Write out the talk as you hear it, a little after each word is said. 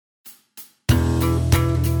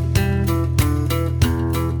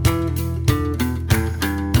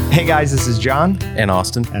Hey guys, this is John. And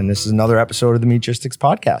Austin. And this is another episode of the Meatgistics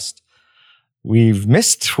podcast. We've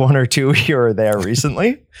missed one or two here or there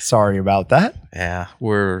recently. Sorry about that. Yeah,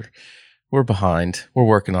 we're behind. We're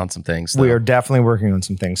working on some things, though. We are definitely working on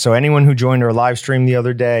some things. So anyone who joined our live stream the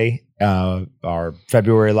other day, our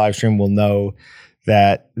February live stream, will know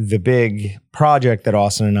that the big project that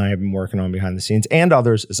Austin and I have been working on behind the scenes, and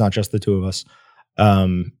others, it's not just the two of us,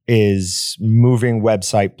 is moving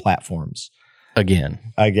website platforms. Again.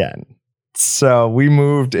 So we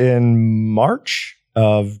moved in March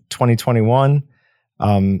of 2021.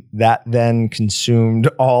 That then consumed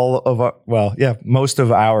all of most of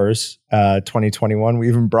ours, 2021. We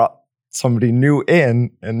even brought somebody new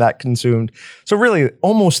in, and that consumed, so really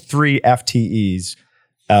almost 3 FTEs,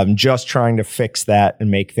 just trying to fix that and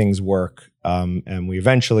make things work. And we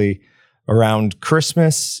eventually, around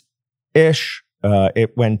Christmas-ish,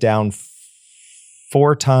 it went down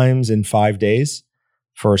 4 times in 5 days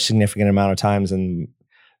for a significant amount of times. And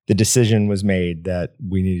the decision was made that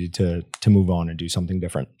we needed to move on and do something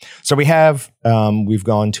different. So we've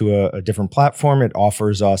gone to a different platform. It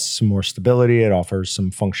offers us some more stability. It offers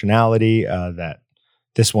some functionality that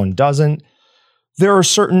this one doesn't. There are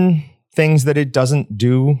certain things that it doesn't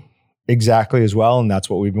do exactly as well. And that's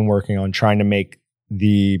what we've been working on, trying to make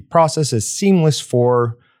the process as seamless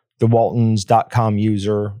for the Waltons.com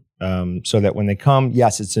user, so that when they come,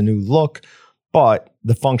 yes, it's a new look, but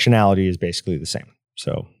the functionality is basically the same.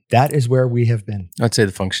 So that is where we have been. I'd say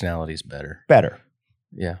the functionality is better.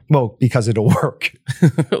 Yeah. Well, because it'll work.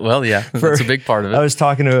 Well, yeah, that's a big part of it. I was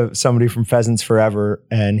talking to somebody from Pheasants Forever,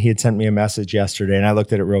 and he had sent me a message yesterday, and I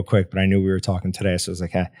looked at it real quick, but I knew we were talking today. So I was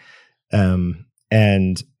like, hey.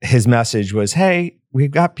 And his message was, hey,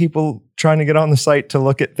 we've got people trying to get on the site to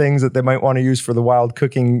look at things that they might want to use for the wild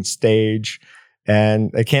cooking stage,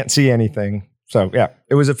 and they can't see anything. So yeah,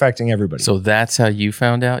 it was affecting everybody. So that's how you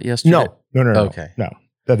found out yesterday? No. Okay. No.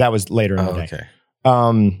 That was later in the day. Okay.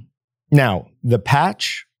 Now, the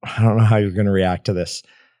patch, I don't know how you're going to react to this.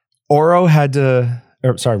 Rizzio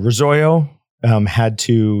had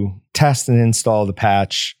to test and install the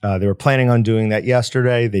patch. They were planning on doing that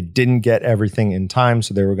yesterday. They didn't get everything in time,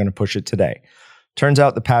 so they were going to push it today. Turns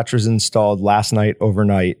out the patch was installed last night,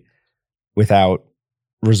 overnight, without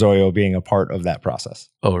Rizzio being a part of that process.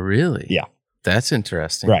 Oh, really? Yeah. That's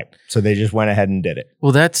interesting. Right. So they just went ahead and did it.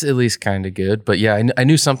 Well, that's at least kind of good. But yeah, I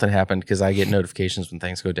knew something happened because I get notifications when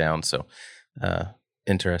things go down. So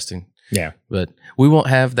interesting. Yeah. But we won't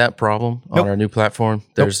have that problem on Nope. our new platform.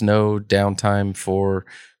 There's no downtime for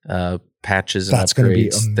patches and That's going to be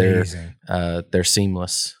upgrades. amazing. They're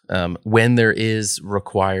seamless. When there is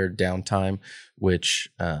required downtime, which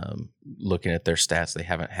looking at their stats, they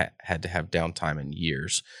haven't had to have downtime in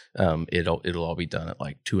years. It'll all be done at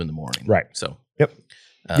like 2 a.m. Right. So yep.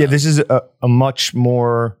 This is a much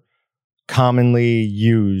more commonly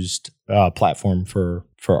used platform for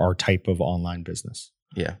our type of online business.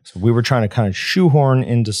 Yeah. So we were trying to kind of shoehorn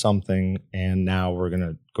into something, and now we're going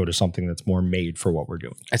to go to something that's more made for what we're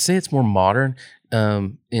doing. I'd say it's more modern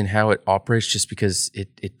in how it operates, just because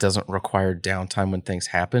it doesn't require downtime when things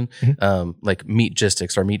happen. Mm-hmm. Like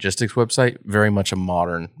Meatgistics, our Meatgistics website, very much a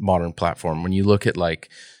modern platform. When you look at like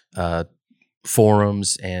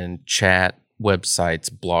forums and chat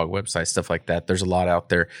websites, blog websites, stuff like that, there's a lot out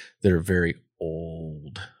there that are very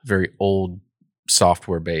old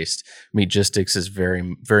software based. Meatgistics is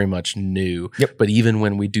very, very much new. Yep. But even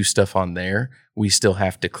when we do stuff on there, we still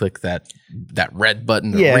have to click that red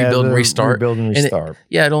button to rebuild and restart. Rebuild and restart.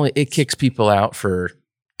 It kicks people out for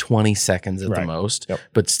 20 seconds at the most. Yep.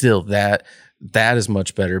 But still, that is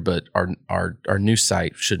much better. But our new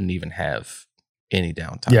site shouldn't even have any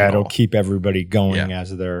downtime. Yeah, at it'll all. keep everybody going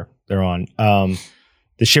as they're on.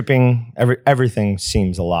 The shipping, everything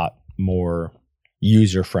seems a lot more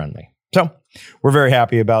user friendly. So we're very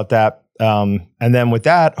happy about that. And then with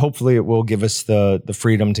that, hopefully it will give us the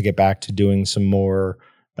freedom to get back to doing some more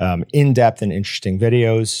in-depth and interesting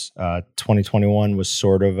videos. 2021 was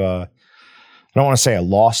sort of I don't want to say a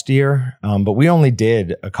lost year, but we only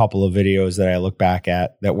did a couple of videos that I look back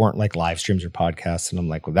at that weren't like live streams or podcasts. And I'm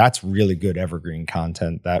like, well, that's really good evergreen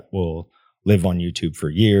content that will live on YouTube for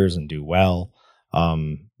years and do well.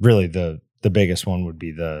 Really, the biggest one would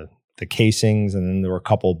be the casings, and then there were a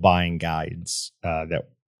couple buying guides that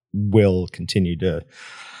will continue to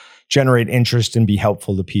generate interest and be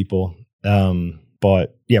helpful to people.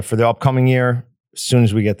 But yeah, for the upcoming year, as soon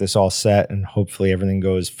as we get this all set and hopefully everything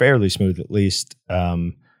goes fairly smooth, at least,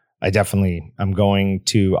 I'm going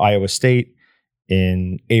to Iowa State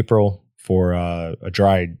in April for a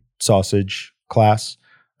dried sausage class,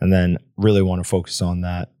 and then really want to focus on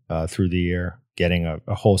that through the year. getting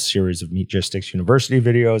a whole series of Meatgistics University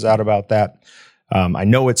videos out about that. I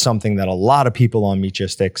know it's something that a lot of people on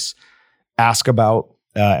Meatgistics ask about,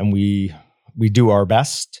 and we do our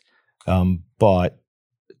best, but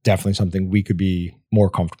definitely something we could be more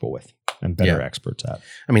comfortable with and better experts at.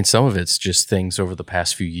 I mean, some of it's just things over the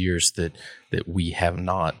past few years that we have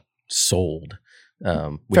not sold.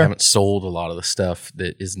 We haven't sold a lot of the stuff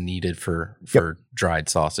that is needed for dried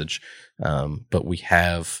sausage, but we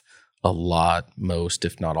have a lot, most,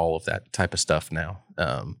 if not all of that type of stuff now,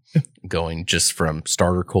 going just from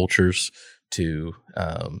starter cultures to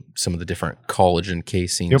some of the different collagen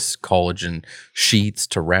casings, collagen sheets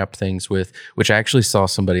to wrap things with, which I actually saw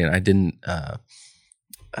somebody, and I didn't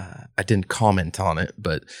comment on it,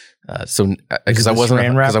 but because I wasn't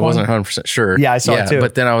 100% sure. Yeah, I saw it too.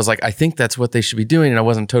 But then I was like, I think that's what they should be doing, and I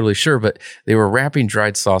wasn't totally sure. But they were wrapping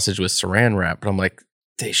dried sausage with Saran wrap, but I'm like,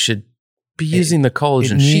 they should be using the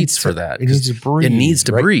collagen sheets for that. It needs to breathe. It needs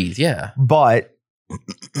to breathe. Yeah, but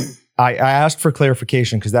I asked for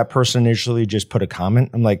clarification because that person initially just put a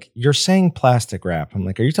comment. I'm like, you're saying plastic wrap. I'm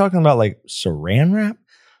like, are you talking about like Saran wrap?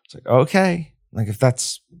 It's like, okay. Like if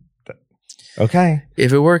that's okay.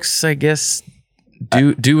 If it works, I guess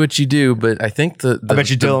do what you do. But I think I bet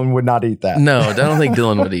you Dylan would not eat that. No, I don't think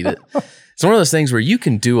Dylan would eat it. It's one of those things where you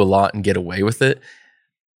can do a lot and get away with it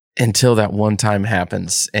until that one time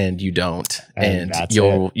happens and you don't, and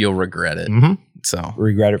you'll regret it. Mm-hmm. So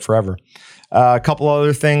regret it forever. A couple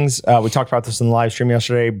other things. We talked about this in the live stream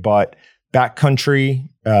yesterday, but Backcountry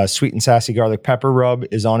Sweet and Sassy Garlic Pepper Rub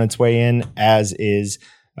is on its way in, as is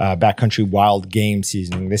Backcountry Wild Game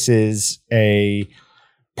Seasoning. This is a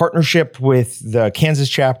partnership with the Kansas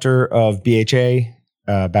chapter of BHA,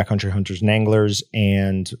 Backcountry Hunters and Anglers,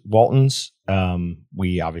 and Walton's.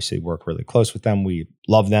 We obviously work really close with them. We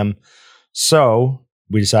love them. So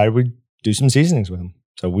we decided we'd do some seasonings with them.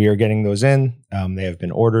 So we are getting those in. They have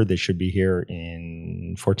been ordered. They should be here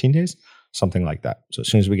in 14 days, something like that. So as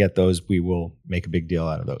soon as we get those, we will make a big deal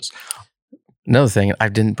out of those. Another thing, I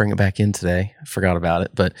didn't bring it back in today. I forgot about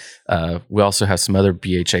it, but we also have some other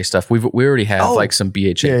BHA stuff. We already have like some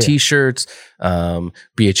BHA t-shirts,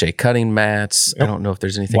 BHA cutting mats. I don't know if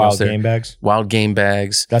there's anything else there. Wild game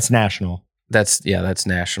bags. That's national. That's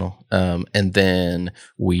national. And then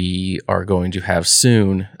we are going to have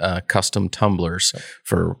soon custom tumblers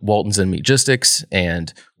for Walton's and Meatgistics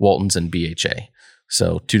and Walton's and BHA.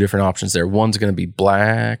 So 2 different options there. One's going to be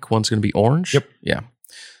black, one's going to be orange. Yep. Yeah.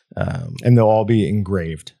 And they'll all be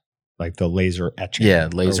engraved, like the laser etching. Yeah,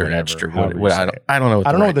 laser etched. I don't know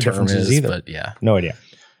what the difference is either. But yeah, no idea.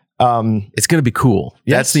 It's going to be cool.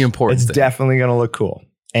 Yes, that's the important thing. It's definitely going to look cool.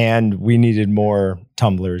 And we needed more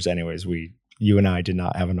tumblers anyways. You and I did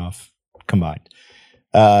not have enough combined.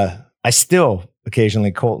 I still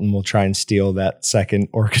occasionally, Colton will try and steal that second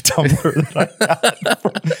Orca tumbler that I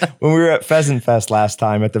got when we were at Pheasant Fest last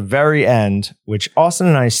time at the very end, which Austin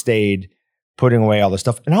and I stayed putting away all the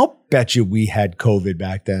stuff. And I'll bet you we had COVID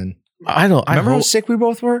back then. Remember how sick we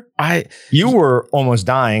both were? You were almost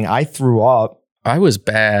dying. I threw up. I was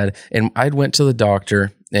bad. And I went to the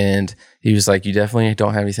doctor and he was like, you definitely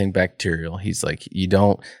don't have anything bacterial. He's like, you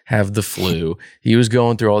don't have the flu. He was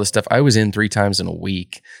going through all this stuff. I was in 3 times in a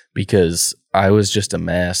week because I was just a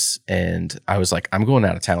mess. And I was like, I'm going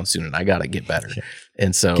out of town soon and I got to get better.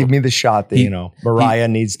 And so give me the shot that, Mariah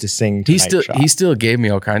needs to sing. He still gave me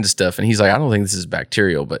all kinds of stuff. And he's like, I don't think this is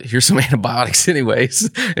bacterial, but here's some antibiotics anyways.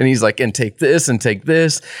 And he's like, and take this and take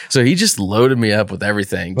this. So he just loaded me up with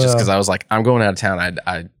everything just because I was like, I'm going out of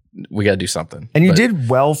town. We got to do something. And you did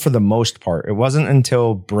well for the most part. It wasn't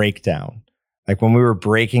until breakdown. Like when we were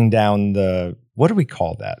breaking down what do we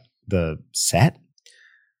call that? The set?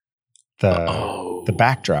 The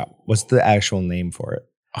backdrop. What's the actual name for it?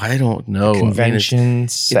 I don't know. Convention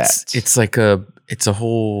set. It's a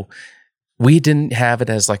whole. We didn't have it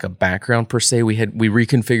as like a background per se. We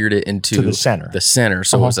reconfigured it into the center.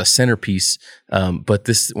 So it was a centerpiece. But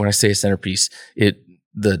when I say a centerpiece,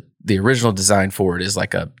 the original design for it is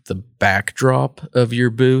like the backdrop of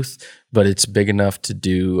your booth, but it's big enough to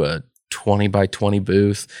do a 20 by 20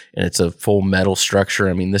 booth, and it's a full metal structure.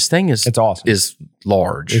 I mean, this thing is awesome. Is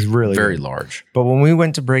large. It's really very good. Large. But when we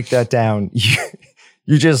went to break that down,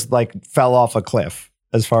 you just like fell off a cliff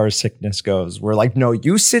as far as sickness goes. We're like, no,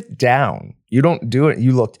 you sit down. You don't do it.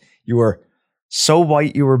 You were so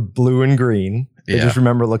white, you were blue and green. I just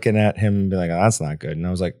remember looking at him and being like, oh, that's not good. And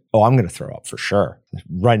I was like, oh, I'm going to throw up for sure.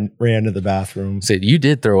 Ran into the bathroom. So you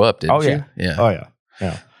did throw up, didn't you? Yeah. Oh,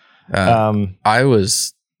 yeah. I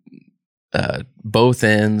was both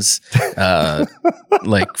ends,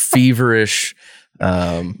 like feverish.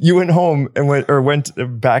 You went home and went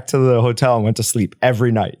back to the hotel and went to sleep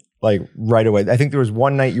every night. like right away. I think there was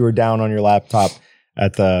one night you were down on your laptop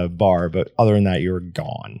at the bar, but other than that, you were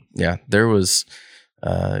gone. Yeah, there was,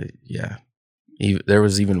 there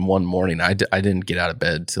was even one morning I didn't get out of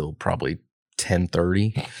bed till probably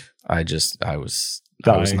 10:30. I was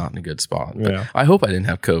not in a good spot. But I hope I didn't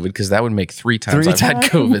have COVID because that would make 3 times I've had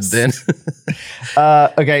COVID then.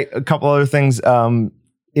 Okay, a couple other things.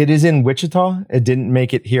 It is in Wichita. It didn't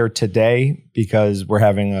make it here today because we're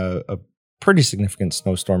having a pretty significant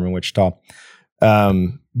snowstorm in Wichita.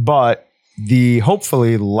 But the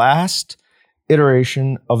hopefully last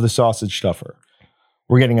iteration of the sausage stuffer.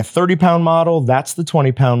 We're getting a 30-pound model. That's the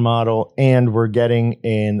 20-pound model. And we're getting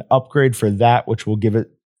an upgrade for that, which will give it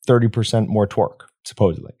 30% more torque,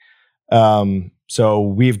 supposedly. So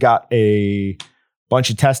we've got a bunch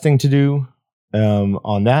of testing to do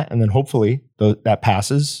on that. And then hopefully that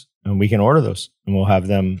passes and we can order those. And we'll have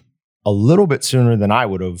them a little bit sooner than I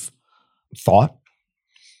would have thought.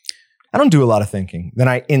 I don't do a lot of thinking. Then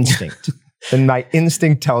I instinct. And my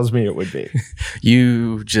instinct tells me it would be.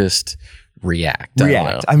 You just react.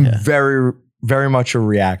 I'm very, very much a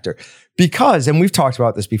reactor. Because, and we've talked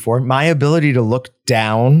about this before, my ability to look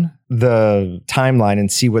down the timeline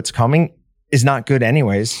and see what's coming is not good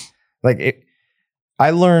anyways. I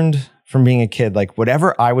learned from being a kid, like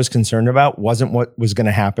whatever I was concerned about wasn't what was going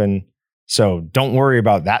to happen. So don't worry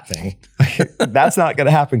about that thing. That's not going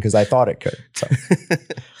to happen because I thought it could. So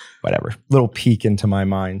whatever. Little peek into my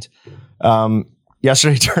mind.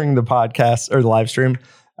 Yesterday during the podcast or the live stream,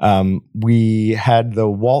 we had the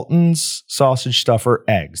Walton's sausage stuffer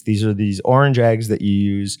eggs. These are these orange eggs that you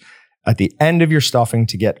use at the end of your stuffing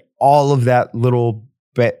to get all of that little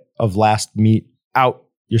bit of last meat out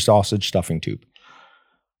your sausage stuffing tube.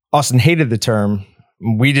 Austin hated the term.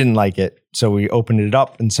 We didn't like it. So we opened it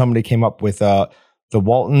up and somebody came up with the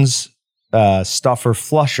Walton's stuffer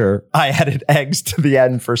flusher. I added eggs to the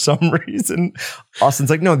end for some reason. Austin's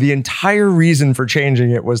like, no, the entire reason for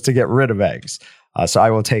changing it was to get rid of eggs. So I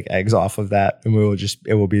will take eggs off of that and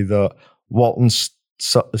it will be the Walton's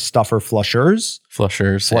stuffer flushers.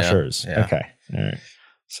 Flushers. Yeah. Okay. All right.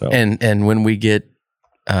 So, and when we get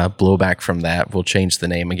blowback from that, we'll change the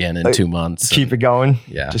name again in 2 months. Keep it going.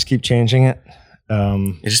 Yeah. Just keep changing it.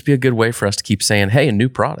 It'd just be a good way for us to keep saying, hey, a new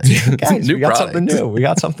product. Guys, we got something new. We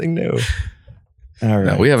got something new. All right.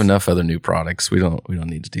 No, we have enough other new products. We don't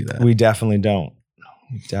need to do that. We definitely don't.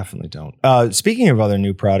 Speaking of other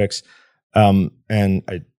new products, and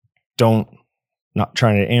not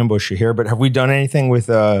trying to ambush you here, but have we done anything with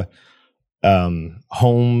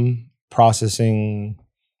home processing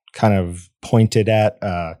kind of pointed at?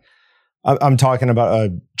 I'm talking about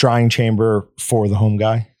a drying chamber for the home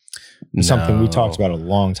guy. Something we talked about a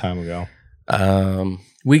long time ago.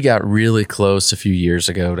 We got really close a few years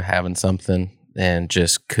ago to having something and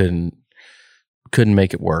just couldn't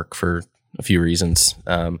make it work for a few reasons.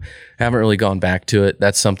 Haven't really gone back to it.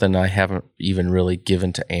 That's something I haven't even really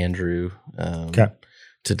given to Andrew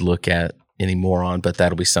to look at anymore on, but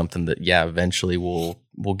that'll be something that, eventually we'll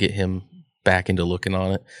get him back into looking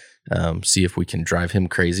on it. See if we can drive him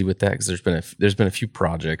crazy with that. Cause there's been a few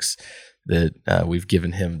projects that we've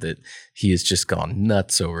given him that he has just gone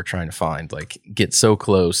nuts over trying to find, like get so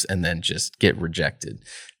close and then just get rejected.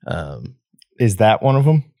 Is that one of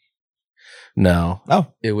them? No.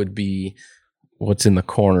 Oh, it would be what's in the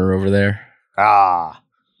corner over there.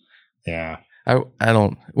 Yeah.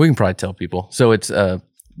 We can probably tell people. So it's the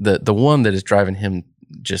one that is driving him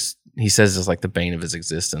he says is like the bane of his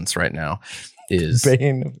existence right now is a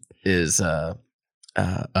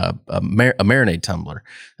marinade tumbler.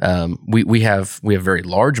 We have very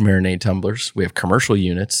large marinade tumblers. We have commercial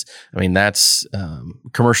units. I mean, that's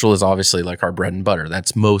commercial is obviously like our bread and butter.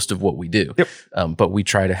 That's most of what we do. Yep. But we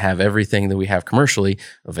try to have everything that we have commercially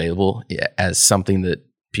available as something that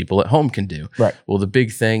people at home can do. Right. Well, the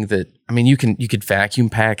big thing you could vacuum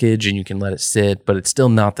package and you can let it sit, but it's still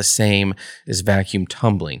not the same as vacuum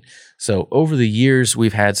tumbling. So over the years,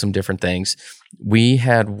 we've had some different things. We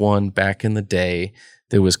had one back in the day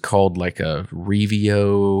that was called like a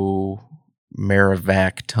Revio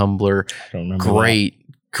Marivac tumbler. I don't remember.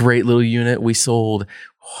 Great little unit. We sold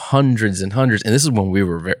hundreds and hundreds, and this is when we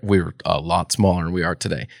were a lot smaller than we are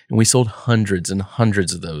today, and we sold hundreds and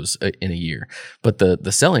hundreds of those in a year. But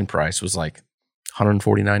the selling price was like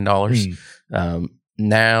 $149.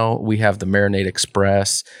 Now we have the Marinade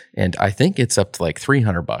Express, and I think it's up to like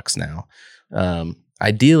 $300 now.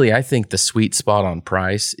 Ideally, I think the sweet spot on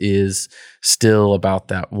price is still about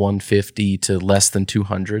that $150 to less than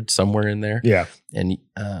 $200, somewhere in there. Yeah, and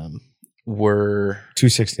we're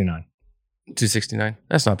 $269. $269.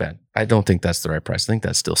 That's not bad. I don't think that's the right price. I think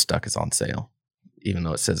that's still stuck as on sale. even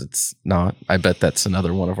though it says it's not. I bet that's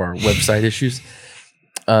another one of our website issues.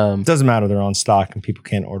 It doesn't matter. They're on stock and people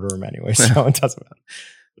can't order them anyway, so it doesn't matter.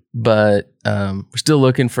 But we're still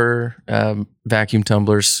looking for vacuum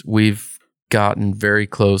tumblers. We've gotten very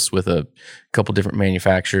close with a couple different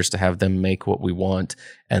manufacturers to have them make what we want.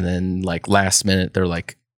 And then like last minute, they're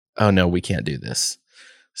like, oh no, we can't do this.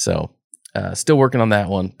 So still working on that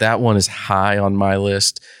one. That one is high on my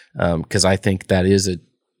list because I think that is a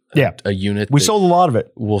unit. We sold a lot of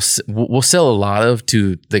it. We'll sell a lot of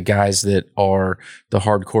to the guys that are the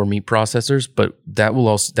hardcore meat processors, but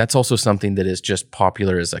that's also something that is just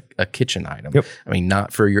popular as a kitchen item. Yep. I mean,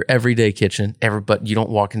 not for your everyday kitchen, but you don't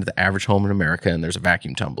walk into the average home in America and there's a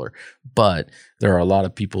vacuum tumbler. But there are a lot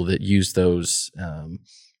of people that use those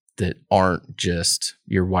that aren't just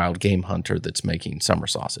your wild game hunter that's making summer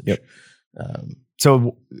sausage. Yep.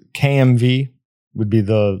 So KMV would be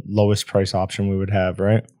the lowest price option we would have,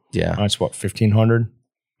 right? Yeah. That's what, 1,500?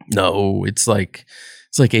 No, it's like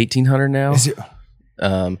 1,800 now. Is it?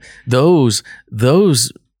 Those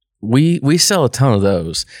we sell a ton of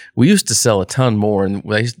those. We used to sell a ton more, and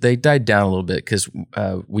they died down a little bit because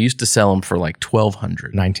we used to sell them for like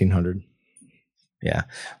 1,200, 1,900. Yeah.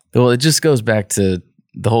 Well, it just goes back to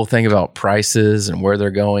the whole thing about prices and where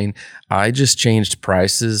they're going. I just changed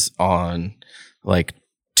prices on like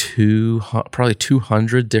probably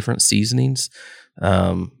 200 different seasonings.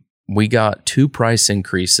 We got 2 price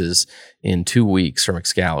increases in 2 weeks from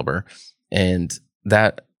Excalibur, and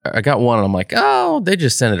that I got one and I'm like, oh, they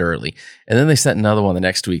just sent it early. And then they sent another one the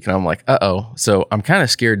next week and I'm like, uh-oh. So I'm kind of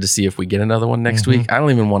scared to see if we get another one next week. I don't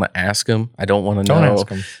even want to ask them. I don't want to know. Don't ask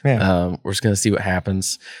them. Yeah. We're just going to see what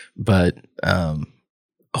happens. But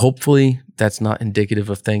hopefully that's not indicative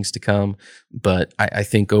of things to come. But I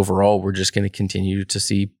think overall we're just going to continue to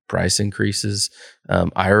see price increases.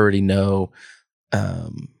 I already know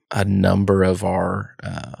a number of our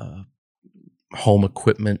home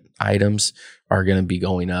equipment items are going to be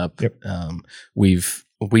going up. Yep.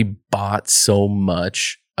 We bought so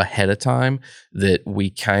much ahead of time that we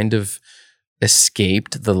kind of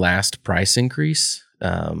escaped the last price increase.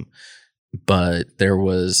 But there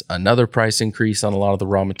was another price increase on a lot of the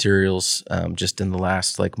raw materials just in the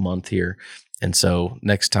last like month here. And so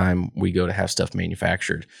next time we go to have stuff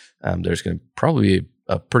manufactured, there's going to probably be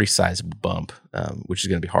a pretty sizable bump, which is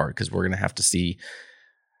going to be hard because we're going to have to see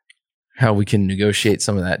how we can negotiate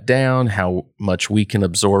some of that down, how much we can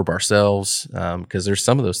absorb ourselves. Because there's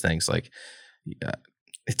some of those things like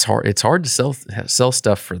it's hard to sell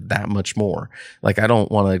stuff for that much more. Like I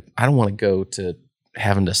don't want to go to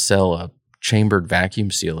having to sell a chambered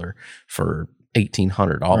vacuum sealer for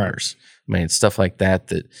 $1,800. Right. I mean, it's stuff like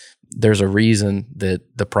that there's a reason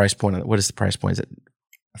that the price point. What is the price point? Is it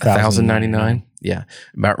 $1,099? Yeah,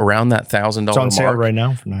 about around that $1,000 it's on mark sale right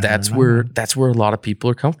now. That's where a lot of people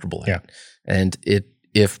are comfortable at. Yeah. And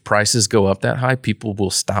if prices go up that high, people will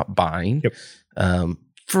stop buying. Yep.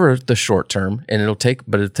 For the short term, and it'll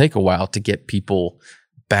take a while to get people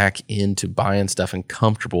back into buying stuff and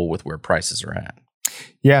comfortable with where prices are at.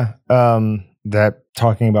 Yeah. That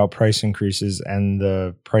talking about price increases and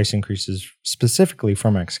the price increases specifically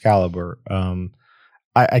from Excalibur.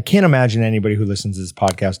 I can't imagine anybody who listens to this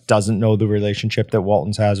podcast doesn't know the relationship that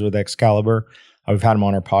Waltons has with Excalibur. We've had him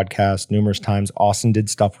on our podcast numerous times. Austin did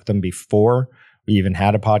stuff with him before we even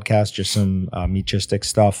had a podcast, just some Meatgistics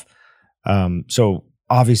stuff. So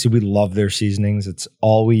obviously we love their seasonings. It's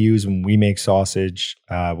all we use when we make sausage.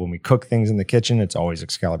 When we cook things in the kitchen, it's always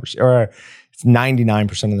Excalibur. Or it's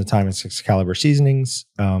 99% of the time it's Excalibur seasonings.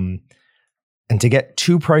 And to get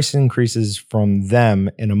 2 price increases from them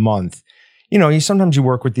in a month, sometimes you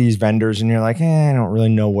work with these vendors and you're like, I don't really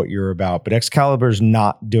know what you're about. But Excalibur's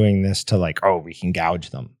not doing this to like, oh, we can gouge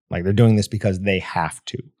them. Like they're doing this because they have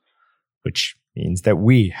to, which means that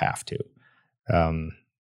we have to.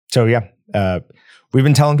 We've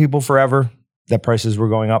been telling people forever that prices were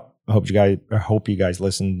going up. I hope you guys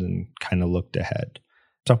listened and kind of looked ahead.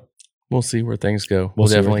 So we'll see where things go. We'll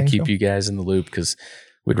definitely keep you guys in the loop because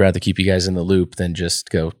we'd rather keep you guys in the loop than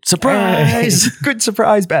just go, surprise! Good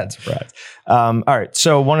surprise, bad surprise. All right.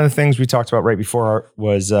 So one of the things we talked about right before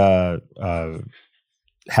was having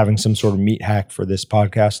some sort of meat hack for this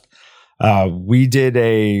podcast. We did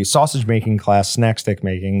a sausage making class, snack stick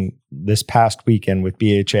making, this past weekend with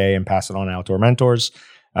BHA and Pass It On Outdoor Mentors.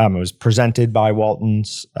 It was presented by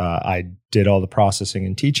Waltons. I did all the processing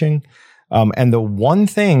and teaching. And the one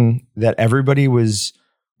thing that everybody was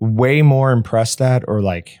way more impressed at, or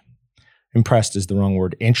like impressed is the wrong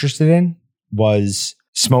word, interested in, was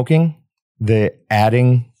smoking,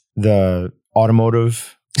 adding the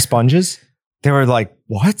automotive sponges. They were like,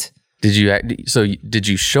 what? Did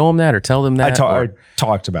you show them that or tell them that? I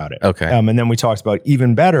talked about it. Okay. And then we talked about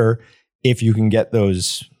even better if you can get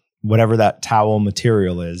those, whatever that towel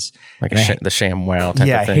material is. Like the ShamWow type of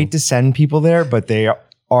thing. I hate to send people there, but they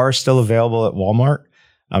are still available at Walmart.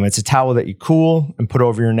 It's a towel that you cool and put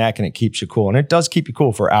over your neck and it keeps you cool. And it does keep you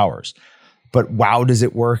cool for hours. But wow, does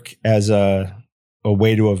it work as a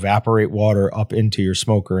way to evaporate water up into your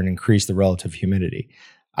smoker and increase the relative humidity.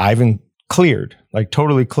 I've cleared, like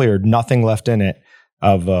totally cleared, nothing left in it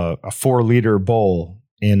of a 4-liter bowl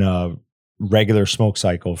in a regular smoke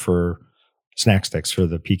cycle for snack sticks for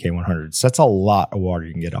the PK100s. That's a lot of water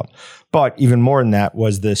you can get up. But even more than that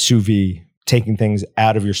was the sous vide, taking things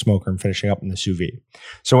out of your smoker and finishing up in the sous vide.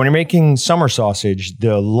 So when you're making summer sausage,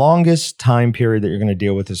 the longest time period that you're going to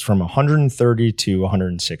deal with is from 130 to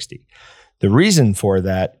 160. The reason for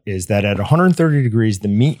that is that at 130 degrees, the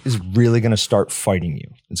meat is really going to start fighting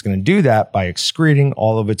you. It's going to do that by excreting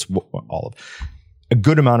a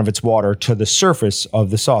good amount of its water to the surface of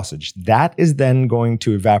the sausage. That is then going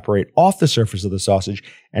to evaporate off the surface of the sausage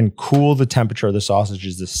and cool the temperature of the sausage.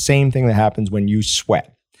 Is the same thing that happens when you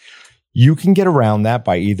sweat. You can get around that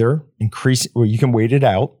by either you can wait it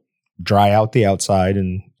out, dry out the outside,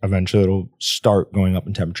 and eventually it'll start going up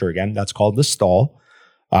in temperature again. That's called the stall.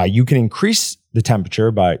 You can increase the temperature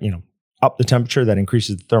by, up the temperature. That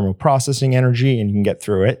increases the thermal processing energy and you can get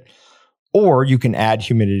through it. Or you can add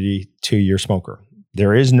humidity to your smoker.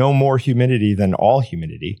 There is no more humidity than all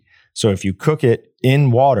humidity. So if you cook it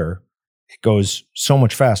in water, it goes so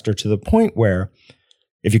much faster to the point where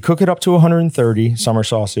if you cook it up to 130, summer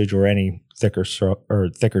sausage or any thicker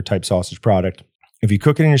type sausage product, if you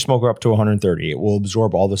cook it in your smoker up to 130, it will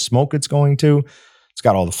absorb all the smoke it's going to. It's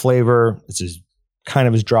got all the flavor. It's kind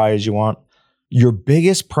of as dry as you want. Your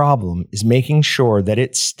biggest problem is making sure that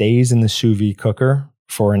it stays in the sous vide cooker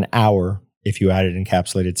for an hour if you added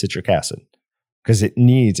encapsulated citric acid. Because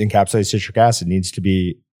encapsulated citric acid needs to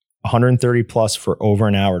be 130 plus for over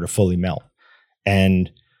an hour to fully melt.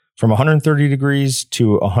 And from 130 degrees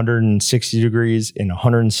to 160 degrees in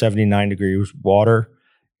 179 degrees water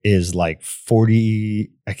is like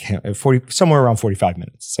 40, somewhere around 45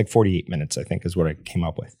 minutes. It's like 48 minutes, I think, is what I came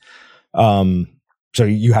up with. So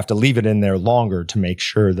you have to leave it in there longer to make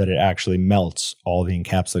sure that it actually melts all the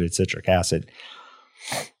encapsulated citric acid.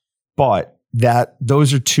 But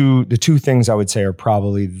those are the two things I would say are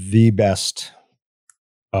probably the best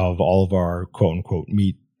of all of our quote unquote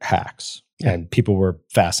meat hacks. Yeah. And people were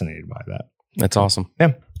fascinated by that. That's awesome. Yeah,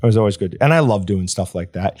 it was always good. And I love doing stuff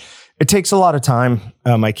like that. It takes a lot of time.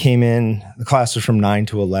 I came in, the class was from 9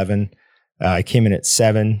 to 11. I came in at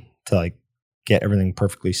 7 to get everything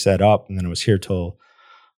perfectly set up. And then I was here till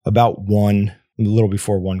about 1, a little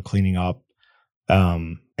before 1, cleaning up.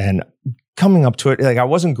 And coming up to it, I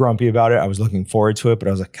wasn't grumpy about it. I was looking forward to it, but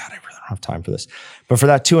I was like, God, I really don't have time for this. But for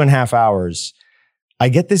that 2.5 hours, I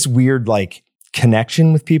get this weird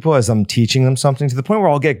connection with people as I'm teaching them something to the point where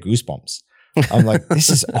I'll get goosebumps. I'm like, this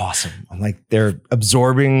is awesome. I'm like, they're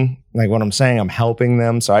absorbing what I'm saying. I'm helping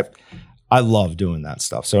them. So I love doing that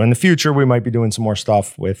stuff. So in the future, we might be doing some more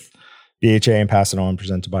stuff with BHA and Pass It On,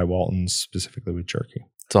 presented by Walton's, specifically with jerky.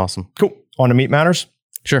 It's awesome. Cool. On to Meat Matters?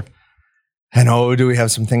 Sure. And do we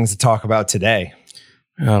have some things to talk about today?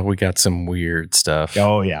 We got some weird stuff.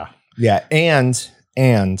 Oh, yeah. Yeah. And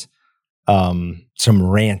some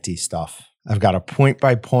ranty stuff. I've got a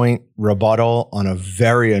point-by-point rebuttal on a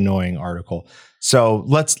very annoying article. So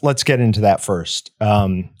let's get into that first.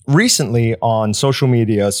 Recently on social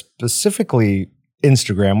media, specifically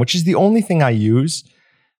Instagram, which is the only thing I use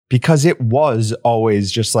because it was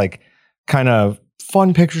always just kind of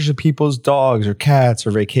fun pictures of people's dogs or cats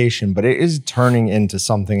or vacation, but it is turning into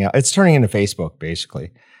something else. It's turning into Facebook,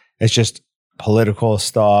 basically. It's just political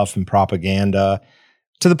stuff and propaganda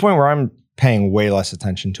to the point where I'm paying way less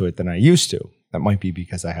attention to it than I used to. That might be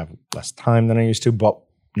because I have less time than I used to, but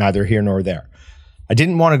neither here nor there. I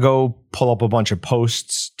didn't want to go pull up a bunch of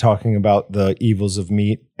posts talking about the evils of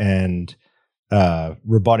meat and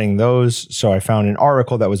rebutting those. So I found an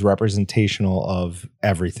article that was representational of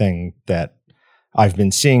everything that I've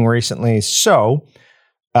been seeing recently. So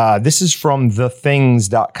this is from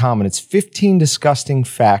thethings.com, and it's 15 disgusting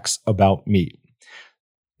facts about meat.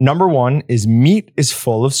 Number 1 is meat is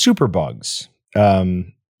full of superbugs.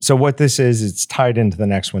 So what this is, it's tied into the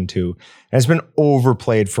next one too. And it's been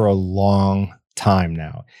overplayed for a long time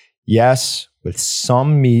now. Yes, with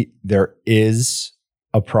some meat, there is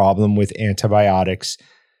a problem with antibiotics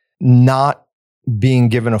not being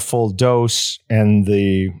given a full dose, and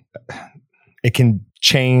it can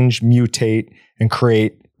change, mutate, and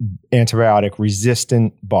create antibiotic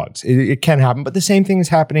resistant bugs. It can happen, but the same thing is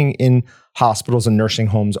happening in hospitals and nursing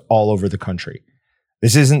homes all over the country.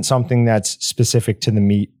 This isn't something that's specific to the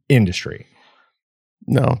meat industry.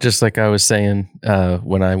 No, just like I was saying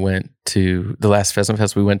when I went to the last Pheasant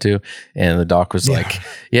Fest we went to, and the doc was like,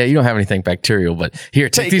 yeah, you don't have anything bacterial, but here,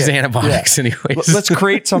 take these antibiotics anyways. Let's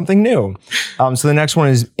create something new. So the next one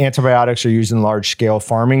is antibiotics are used in large scale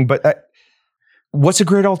farming, but what's a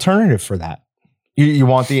great alternative for that? You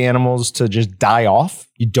want the animals to just die off?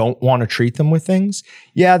 You don't want to treat them with things?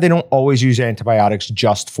 Yeah, they don't always use antibiotics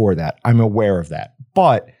just for that. I'm aware of that.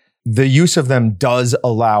 But the use of them does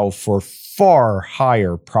allow for far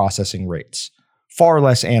higher processing rates, far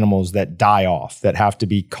less animals that die off, that have to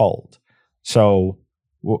be culled. So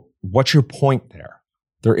what's your point there?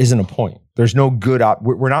 There isn't a point. There's no good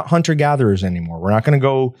we're not hunter-gatherers anymore. We're not going to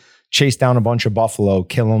go chase down a bunch of buffalo,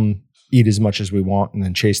 kill them, eat as much as we want, and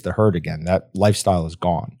then chase the herd again. That lifestyle is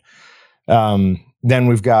gone. Then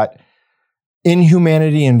we've got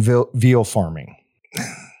inhumanity in veal farming.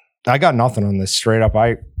 I got nothing on this straight up.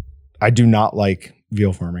 I do not like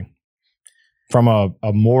veal farming. From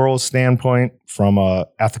a moral standpoint, from a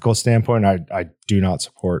ethical standpoint, I do not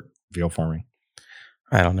support veal farming.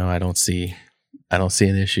 I don't know. I don't see an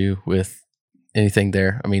issue with anything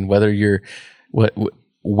there. I mean, whether you're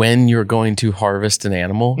when you're going to harvest an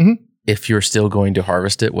animal, if you're still going to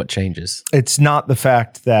harvest it, what changes? It's not the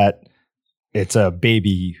fact that it's a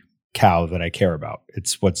baby cow that I care about.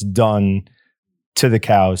 It's what's done to the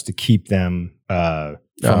cows to keep them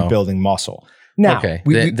from building muscle. Now, okay,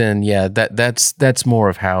 that's more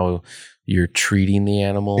of how you're treating the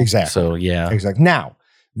animal. Exactly. So yeah, exactly. Now,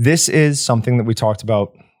 this is something that we talked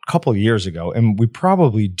about a couple of years ago, and we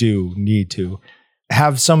probably do need to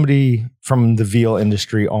have somebody from the veal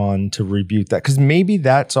industry on to rebuke that, because maybe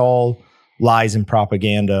that's all lies and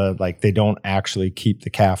propaganda. Like they don't actually keep the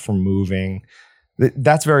calf from moving.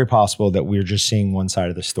 That's very possible that we're just seeing one side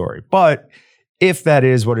of the story. But if that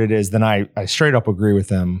is what it is, then I straight up agree with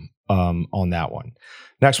them on that one.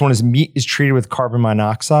 Next one is meat is treated with carbon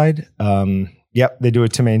monoxide. Yep, they do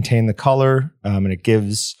it to maintain the color, and it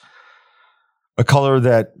gives a color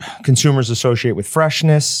that consumers associate with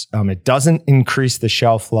freshness. It doesn't increase the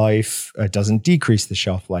shelf life. It doesn't decrease the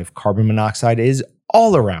shelf life. Carbon monoxide is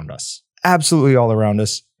all around us, absolutely all around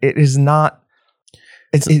us. It is not.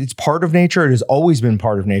 It's part of nature. It has always been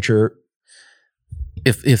part of nature.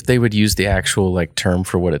 If they would use the actual like term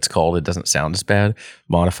for what it's called, it doesn't sound as bad.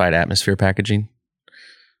 Modified atmosphere packaging.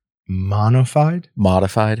 Modified.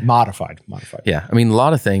 Yeah. I mean, a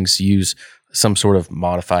lot of things use some sort of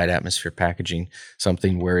modified atmosphere packaging,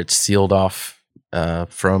 something where it's sealed off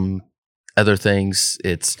from other things.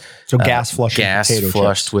 It's gas flushed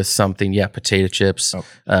chips. With something. Yeah. Potato chips.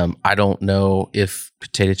 Oh. I don't know if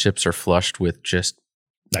potato chips are flushed with just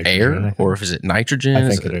nitrogen, air, or if is it nitrogen? I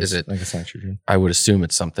think it is. I think it's nitrogen. I would assume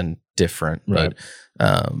it's something different, right.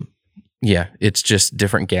 But yeah, it's just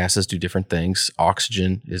different gases do different things.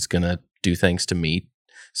 Oxygen is going to do things to meat,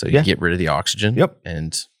 so you get rid of the oxygen. Yep,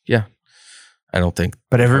 and yeah, I don't think.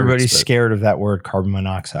 But everybody's scared of that word, carbon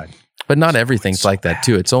monoxide. But not everything's like that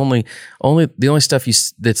too. It's only the only stuff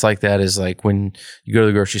that's like that is like when you go to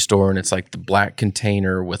the grocery store and it's like the black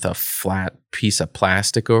container with a flat piece of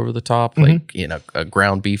plastic over the top, like in a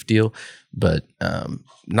ground beef deal. But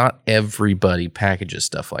not everybody packages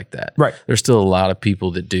stuff like that. Right. There's still a lot of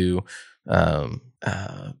people that do.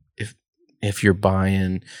 If you're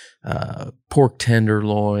buying pork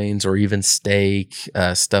tenderloins or even steak,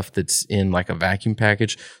 stuff that's in like a vacuum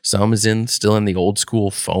package, some is still in the old school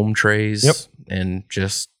foam trays, and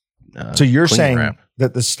just so you're saying wrap.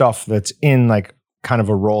 That the stuff that's in like kind of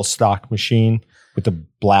a roll stock machine with the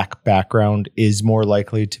black background is more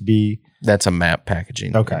likely to be. That's a MAP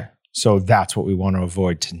packaging. Okay, so that's what we want to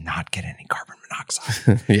avoid, to not get any carbon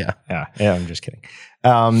monoxide. Yeah. I'm just kidding.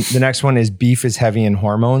 The next one is beef is heavy in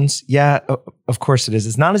hormones. Yeah, of course it is.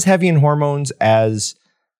 It's not as heavy in hormones as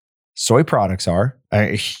soy products are.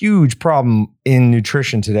 A huge problem in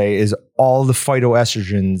nutrition today is all the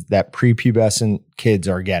phytoestrogens that prepubescent kids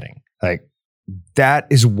are getting. Like that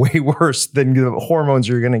is way worse than the hormones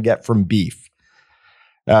you're going to get from beef.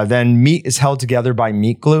 Then meat is held together by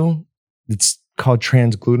meat glue. It's called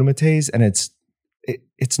transglutamatase, and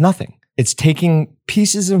it's nothing. It's taking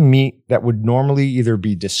pieces of meat that would normally either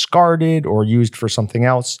be discarded or used for something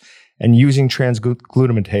else and using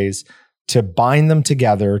transglutamatase to bind them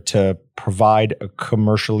together to provide a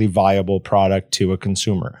commercially viable product to a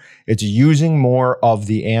consumer. It's using more of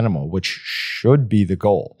the animal, which should be the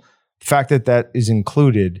goal. The fact that is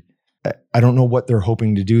included, I don't know what they're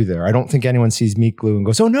hoping to do there. I don't think anyone sees meat glue and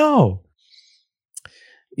goes, oh no.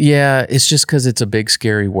 Yeah, it's just because it's a big,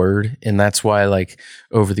 scary word. And that's why, like,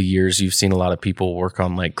 over the years, you've seen a lot of people work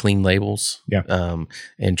on, like, clean labels. Yeah.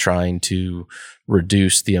 And trying to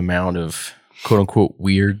reduce the amount of quote-unquote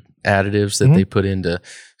weird additives that they put into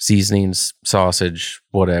seasonings, sausage,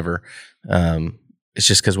 whatever. It's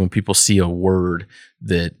just because when people see a word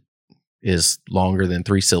that is longer than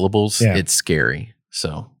 3 syllables, it's scary.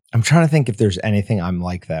 So I'm trying to think if there's anything I'm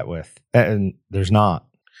like that with. And there's not.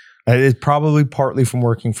 It's probably partly from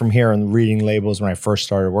working from here and reading labels when I first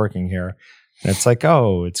started working here. And it's like,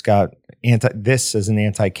 oh, it's got this is an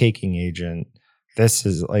anti-caking agent. This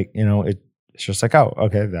is like, it's just like, oh,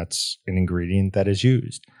 okay, that's an ingredient that is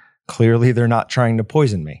used. Clearly, they're not trying to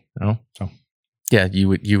poison me. So. Yeah, you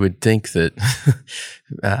would think that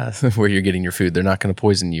where you're getting your food, they're not going to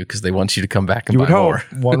poison you because they want you to come back and buy more.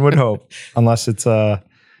 One would hope, unless it's a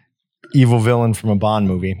evil villain from a Bond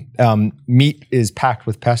movie. Meat is packed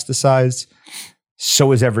with pesticides.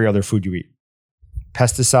 So is every other food you eat.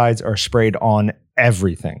 Pesticides are sprayed on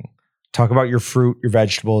everything. Talk about your fruit, your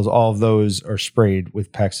vegetables, all of those are sprayed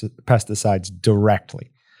with pesticides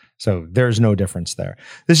directly. So there's no difference there.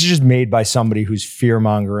 This is just made by somebody who's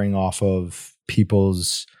fear-mongering off of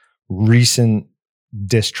people's recent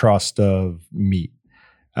distrust of meat.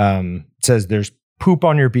 It says there's poop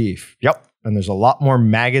on your beef. Yep. And there's a lot more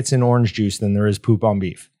maggots in orange juice than there is poop on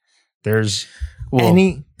beef. There's a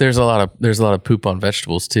lot of poop on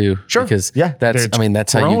vegetables too. Sure. Because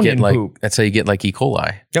that's how you get like poop. That's how you get like E.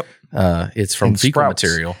 coli. Yep. It's from fecal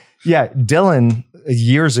material. Yeah. Dylan,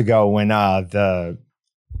 years ago when a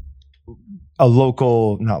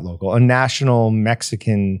national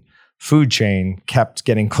Mexican food chain kept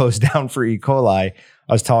getting closed down for E. coli,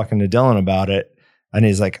 I was talking to Dylan about it and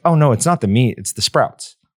he's like, oh no, it's not the meat, it's the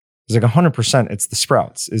sprouts. He's like 100% it's the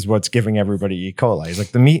sprouts is what's giving everybody E. coli. He's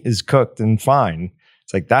like, the meat is cooked and fine.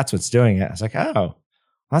 It's like, that's what's doing it. I was like, oh,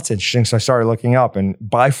 that's interesting. So I started looking up and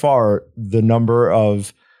by far the number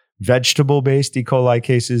of vegetable-based E. coli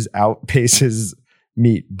cases outpaces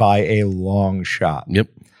meat by a long shot. Yep.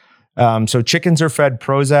 So chickens are fed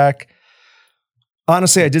Prozac.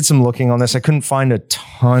 Honestly, I did some looking on this. I couldn't find a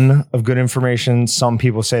ton of good information. Some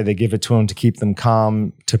people say they give it to them to keep them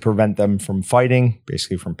calm, to prevent them from fighting,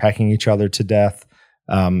 basically from pecking each other to death.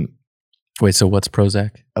 Wait, so what's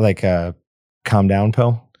Prozac? Like a calm down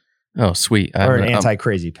pill? Oh, sweet. Or an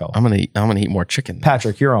anti-crazy pill. I'm gonna eat more chicken.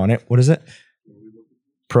 Patrick, you're on it. What is it?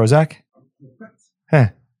 Prozac? Huh.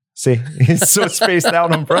 See, he's so spaced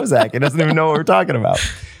out on Prozac. He doesn't even know what we're talking about.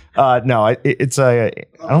 No, I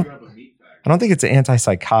don't think it's an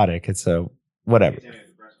antipsychotic. It's a whatever.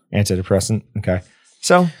 Antidepressant. Okay.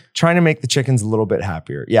 So trying to make the chickens a little bit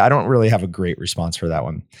happier. Yeah, I don't really have a great response for that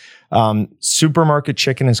one. Supermarket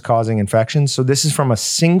chicken is causing infections. So this is from a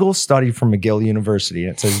single study from McGill University.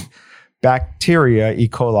 And it says bacteria, E.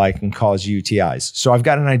 coli, can cause UTIs. So I've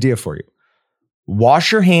got an idea for you.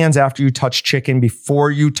 Wash your hands after you touch chicken before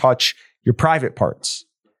you touch your private parts.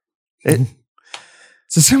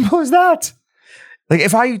 It's as simple as that. Like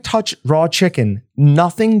if I touch raw chicken,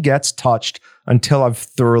 nothing gets touched until I've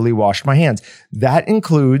thoroughly washed my hands. That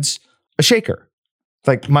includes a shaker.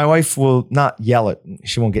 Like my wife will not yell at me.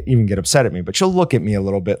 She won't even get upset at me, but she'll look at me a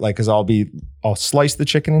little bit like, cause I'll slice the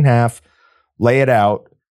chicken in half, lay it out.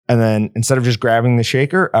 And then instead of just grabbing the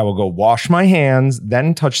shaker, I will go wash my hands,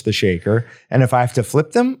 then touch the shaker. And if I have to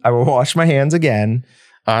flip them, I will wash my hands again.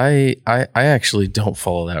 I actually don't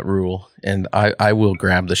follow that rule, and I will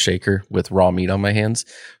grab the shaker with raw meat on my hands.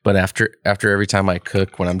 But after every time I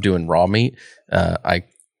cook, when I'm doing raw meat, I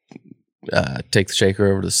take the shaker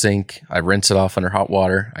over to the sink. I rinse it off under hot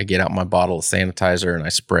water. I get out my bottle of sanitizer and I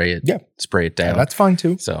spray it. Yeah. Spray it down. Yeah, that's fine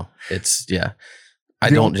too. So I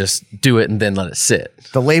don't just do it and then let it sit.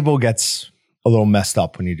 The label gets a little messed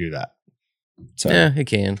up when you do that. So yeah, it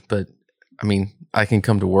can, but I mean, I can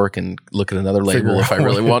come to work and look at another label if I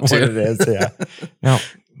really want to. What it is, yeah. No,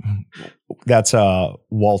 that's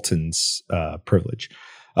Walton's privilege.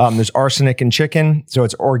 There's arsenic in chicken. So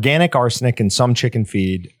it's organic arsenic in some chicken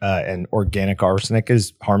feed, and organic arsenic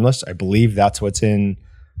is harmless. I believe that's what's in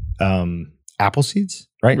apple seeds,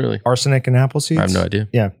 right? Really? Arsenic in apple seeds? I have no idea.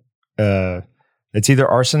 Yeah. It's either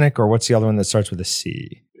arsenic or what's the other one that starts with a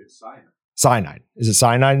C? It's cyanide. Cyanide. Is it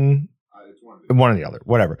cyanide? It's one or the other,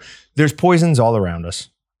 whatever. There's poisons all around us.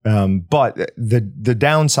 But the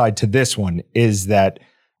downside to this one is that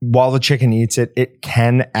while the chicken eats it, it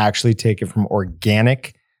can actually take it from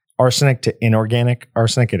organic arsenic to inorganic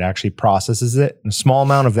arsenic. It actually processes it. And a small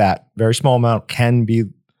amount of that, very small amount, can be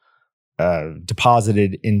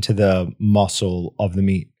deposited into the muscle of the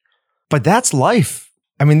meat. But that's life.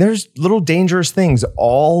 I mean, there's little dangerous things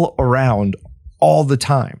all around all the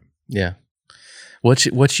time. Yeah.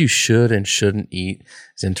 What you should and shouldn't eat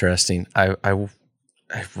is interesting. I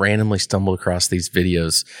randomly stumbled across these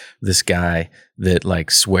videos. This guy that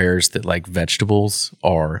like swears that like vegetables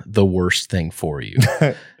are the worst thing for you.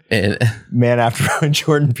 And Man after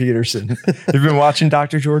Jordan Peterson. Have you been watching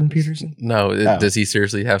Dr. Jordan Peterson? no, does he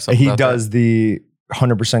seriously have something? He about does the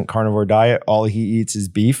 100% carnivore diet. All he eats is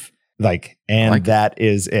beef. And that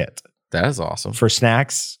is it. That is awesome. For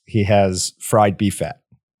snacks, he has fried beef fat.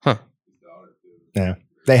 Huh. Yeah.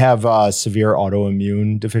 They have severe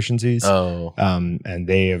autoimmune deficiencies. Oh. And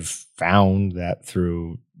they have found that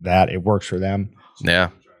through that it works for them. Yeah.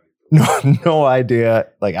 No idea.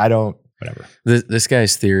 Like, I don't, whatever. This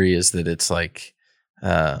guy's theory is that it's like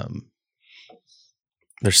there's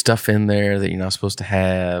stuff in there that you're not supposed to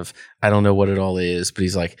have. I don't know what it all is, but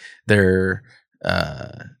he's like, they're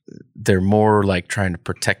more like trying to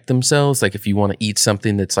protect themselves. Like if you want to eat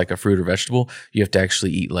something that's like a fruit or vegetable, you have to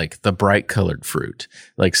actually eat like the bright colored fruit,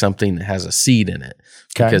 like something that has a seed in it,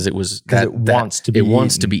 because it wants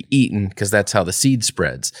to be eaten because that's how the seed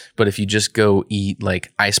spreads. But if you just go eat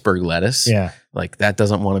like iceberg lettuce, like that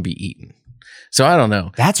doesn't want to be eaten. So I don't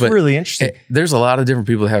know. That's really interesting. There's a lot of different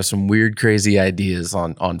people that have some weird, crazy ideas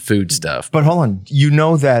on food stuff. But hold on, you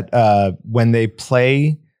know that when they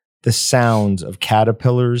play the sounds of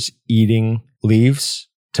caterpillars eating leaves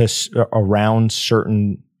around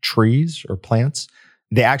certain trees or plants,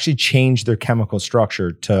 they actually change their chemical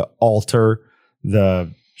structure to alter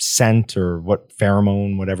the scent or what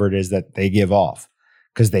pheromone, whatever it is that they give off,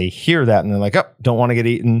 because they hear that and they're like, oh, don't want to get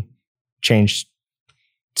eaten. Change.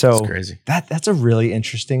 So that's crazy. That's a really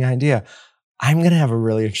interesting idea. I'm going to have a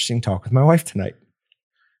really interesting talk with my wife tonight.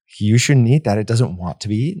 You shouldn't eat that. It doesn't want to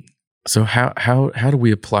be eaten. So how do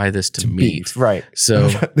we apply this to meat? Beef, right. So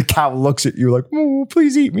the cow looks at you like, oh,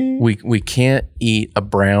 please eat me. We can't eat a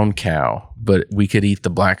brown cow, but we could eat the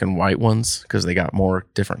black and white ones because they got more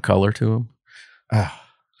different color to them.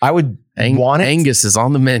 I would want it. Angus is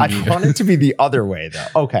on the menu. I want it to be the other way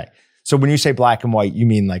though. Okay. So when you say black and white, you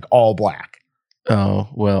mean like all black? Oh,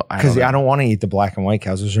 well, because I don't want to eat the black and white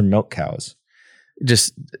cows. Those are milk cows.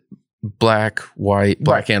 Just black, white,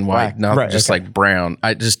 black and white, not just like brown.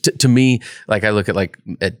 I just, to me, like I look at like,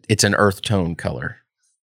 it's an earth tone color.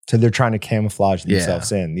 So they're trying to camouflage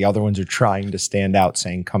themselves in. The other ones are trying to stand out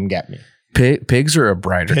saying, come get me. Pigs are a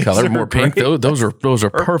brighter color, more pink. Those are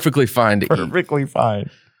perfectly fine to eat. Perfectly fine.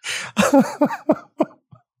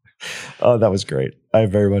 Oh, that was great. I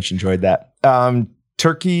very much enjoyed that.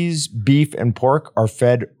 Turkeys, beef, and pork are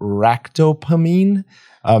fed ractopamine.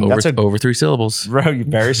 That's over 3 syllables.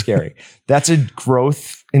 Very scary. That's a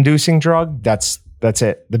growth-inducing drug. That's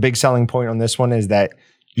it. The big selling point on this one is that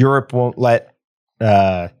Europe won't let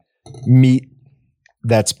meat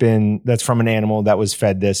that's from an animal that was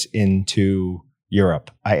fed this into Europe.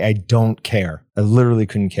 I don't care. I literally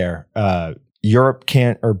couldn't care. Europe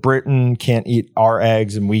can't, or Britain can't eat our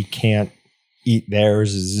eggs, and we can't eat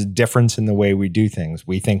theirs. Is a difference in the way we do things.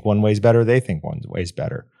 We think one way's better. They think one way's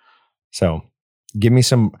better. So give me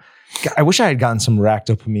some. I wish I had gotten some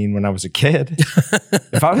ractopamine when I was a kid.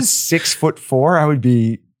 If I was 6'4", I would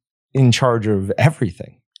be in charge of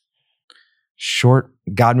everything. Short.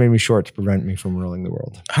 God made me short to prevent me from ruling the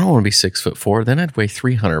world. I don't want to be 6'4". Then I'd weigh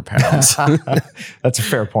 300 pounds. That's a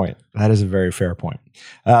fair point. That is a very fair point.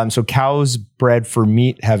 So cows bred for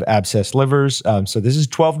meat have abscessed livers. So this is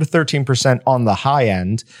 12 to 13% on the high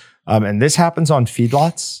end. And this happens on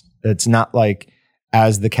feedlots. It's not like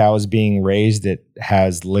as the cow is being raised, it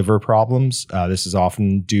has liver problems. This is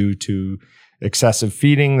often due to excessive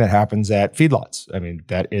feeding that happens at feedlots. I mean,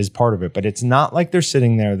 that is part of it, but it's not like they're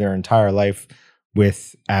sitting there their entire life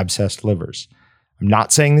with abscessed livers. I'm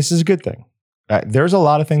not saying this is a good thing. There's a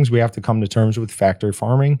lot of things we have to come to terms with factory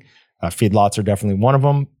farming. Feedlots are definitely one of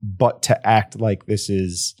them, but to act like this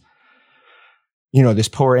is, this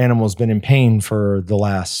poor animal's been in pain for the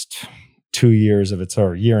last 2 years of its,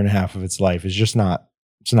 or year and a half of its life is just not,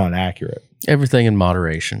 it's not accurate. Everything in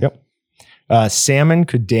moderation. Yep. Salmon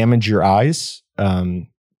could damage your eyes.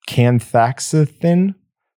 Canthaxanthin.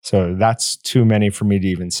 So that's too many for me to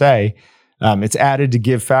even say. It's added to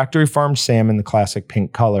give factory farm salmon the classic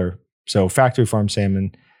pink color. So factory farm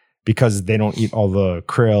salmon, because they don't eat all the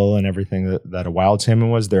krill and everything that a wild salmon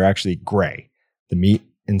was, they're actually gray. The meat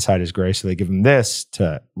inside is gray. So they give them this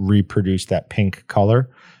to reproduce that pink color.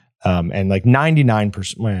 And like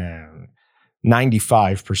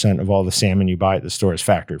 95% of all the salmon you buy at the store is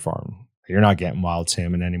factory farm. You're not getting wild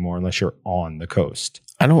salmon anymore unless you're on the coast.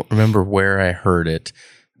 I don't remember where I heard it.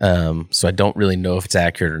 So I don't really know if it's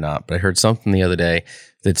accurate or not, but I heard something the other day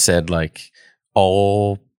that said like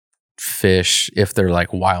all fish, if they're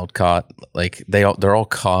like wild caught, like they're all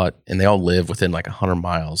caught and they all live within like 100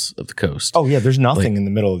 miles of the coast. Oh yeah, there's nothing in the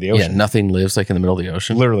middle of the ocean. Yeah, nothing lives like in the middle of the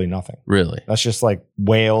ocean. Literally nothing. Really? That's just like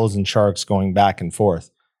whales and sharks going back and forth.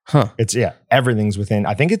 Huh. It's everything's within,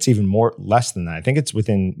 I think it's even less than that. I think it's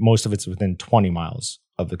most of it's within 20 miles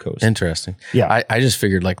of the coast. Interesting. Yeah. I just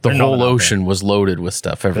figured like the whole ocean was loaded with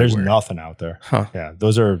stuff everywhere. There's nothing out there. Huh. Yeah.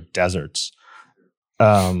 Those are deserts.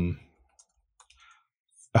 Hold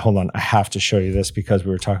on. I have to show you this because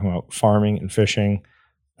we were talking about farming and fishing.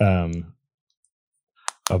 A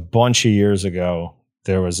bunch of years ago,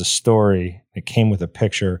 there was a story that came with a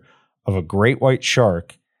picture of a great white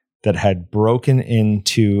shark that had broken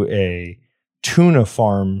into a tuna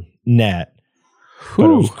farm net.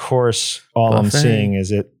 But of course, all I'm seeing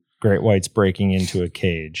is great whites breaking into a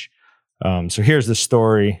cage. So here's the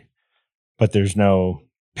story, but there's no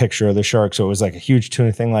picture of the shark. So it was like a huge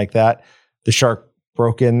tuna thing like that. The shark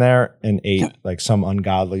broke in there and ate like some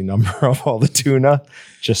ungodly number of all the tuna,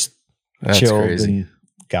 just chilled and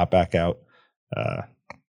got back out.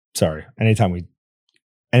 Sorry.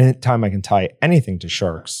 Anytime I can tie anything to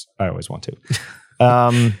sharks, I always want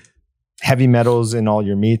to. Heavy metals in all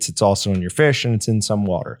your meats. It's also in your fish and it's in some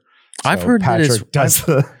water. So I've heard Patrick does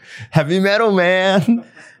the heavy metal, man.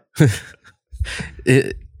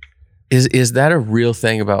 Is that a real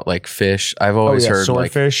thing about like fish? I've always heard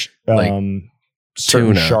swordfish, like certain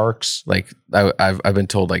tuna, sharks. Like I've been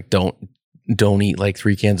told like don't eat like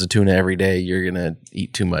 3 cans of tuna every day. You're gonna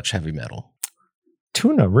eat too much heavy metal.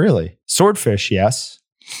 Tuna, really? Swordfish, yes.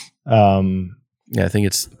 Yeah, I think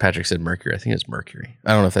it's Patrick said mercury. I think it's mercury.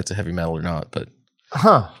 I don't know if that's a heavy metal or not, but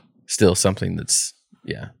still something that's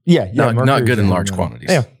not good in large quantities.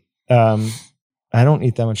 Yeah. I don't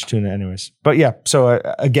eat that much tuna anyways. But yeah, so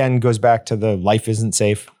again, goes back to the life isn't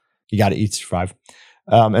safe. You got to eat to survive.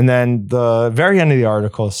 And then the very end of the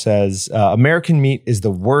article says, American meat is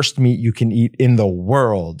the worst meat you can eat in the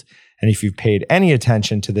world. And if you've paid any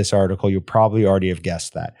attention to this article, you'll probably already have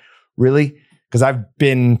guessed that. Really? Because I've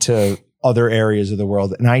been to other areas of the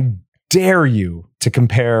world and I dare you to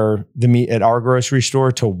compare the meat at our grocery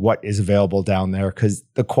store to what is available down there because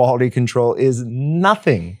the quality control is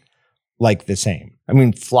nothing like the same. I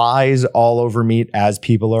mean, flies all over meat as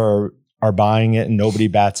people are buying it and nobody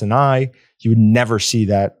bats an eye. You would never see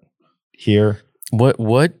that here.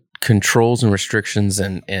 What controls and restrictions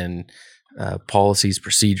and policies,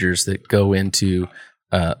 procedures that go into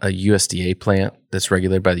a USDA plant that's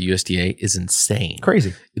regulated by the USDA is insane.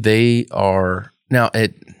 Crazy. They are now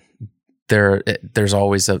there's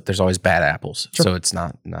always bad apples. Sure. So it's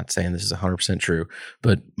not saying this is 100% true,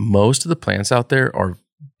 but most of the plants out there are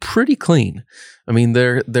pretty clean. I mean,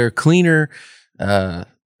 they're cleaner.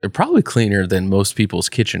 They're probably cleaner than most people's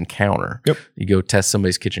kitchen counter. Yep. You go test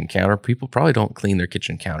somebody's kitchen counter. People probably don't clean their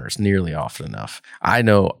kitchen counters nearly often enough. I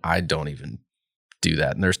know I don't even do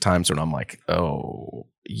that. And there's times when I'm like, oh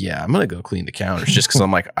yeah, I'm going to go clean the counters just because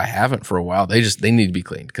I'm like, I haven't for a while. They need to be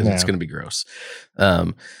cleaned because it's going to be gross.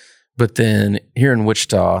 But then here in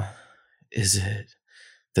Wichita, is it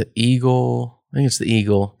the Eagle? I think it's the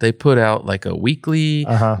Eagle. They put out like a weekly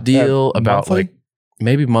deal about monthly? Like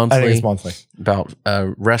maybe monthly. I think it's monthly. About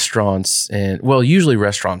restaurants usually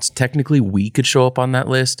restaurants. Technically, we could show up on that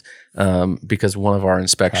list because one of our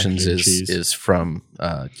inspections is from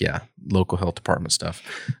local health department stuff.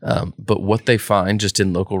 But what they find just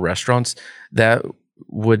in local restaurants that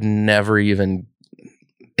would never even.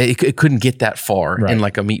 It couldn't get that far in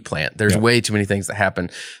like a meat plant. There's way too many things that happen.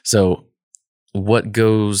 So what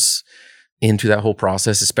goes into that whole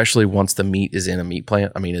process, especially once the meat is in a meat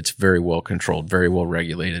plant, I mean, it's very well controlled, very well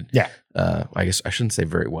regulated. Yeah. I guess I shouldn't say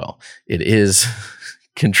very well. It is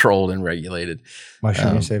controlled and regulated. Why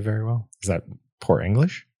shouldn't you say very well? Is that poor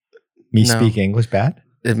English? Me speaking English bad?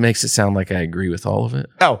 It makes it sound like I agree with all of it.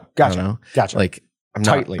 Oh, gotcha. I don't know. Gotcha. Like, I'm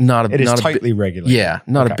tightly. It is tightly regulated. Yeah,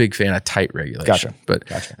 not a big fan of tight regulation. Gotcha.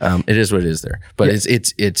 But it is what it is there. But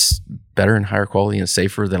it's better and higher quality and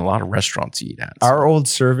safer than a lot of restaurants you eat at. So. Our old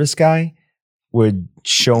service guy would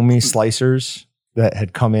show me slicers that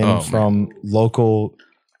had come in from local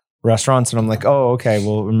restaurants, and I'm like, oh, okay,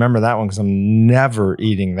 well, remember that one because I'm never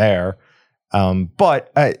eating there.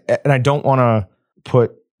 But I don't want to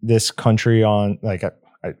put this country on like.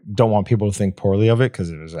 I don't want people to think poorly of it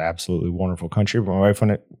because it was an absolutely wonderful country. But my wife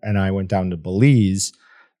and I went down to Belize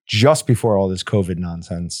just before all this COVID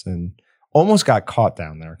nonsense and almost got caught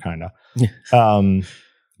down there, kind of. Yeah.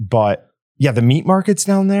 But yeah, the meat markets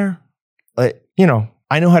down there, like, you know,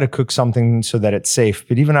 I know how to cook something so that it's safe.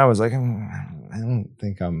 But even I was like, I don't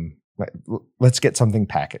think let's get something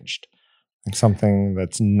packaged, like something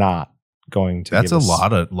that's not going to. That's a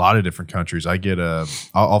lot of different countries. I get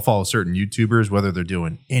I'll follow certain YouTubers, whether they're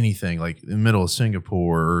doing anything like in the middle of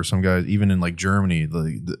Singapore or some guys even in like Germany.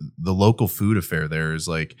 The local food affair there is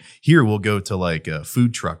like, here we'll go to like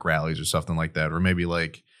food truck rallies or something like that, or maybe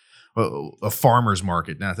like a farmer's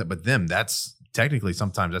market. Not that, but that's technically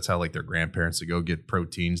sometimes that's how like their grandparents would go get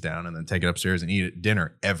proteins down and then take it upstairs and eat it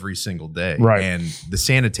dinner every single day. Right. And the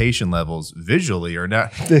sanitation levels visually are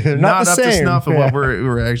not not up the to same. snuff of what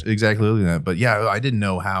we're actually exactly looking at. But yeah, I didn't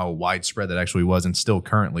know how widespread that actually was and still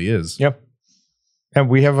currently is. Yep. And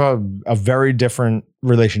we have a very different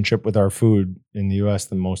relationship with our food in the U.S.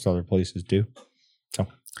 than most other places do. So,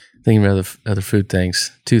 thinking about other food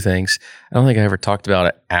things, two things. I don't think I ever talked about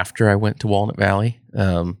it after I went to Walnut Valley.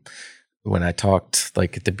 When I talked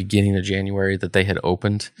like at the beginning of January that they had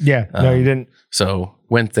opened. yeah, no, you didn't. So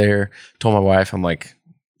went there, told my wife, I'm like,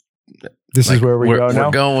 This is where we're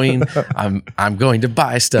we're going. I'm going to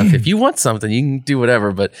buy stuff. If you want something, you can do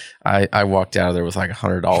whatever. But I walked out of there with like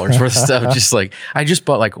 $100 worth of stuff. Just like, I just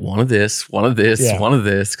bought like one of this, one of this, Yeah. one of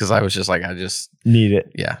this. Cause I was just like, I just Need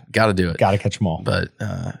it. yeah, got to do it. Got to catch them all. But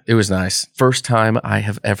it was nice. First time I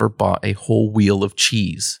have ever bought a whole wheel of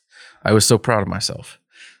cheese. I was so proud of myself.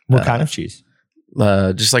 What kind of cheese?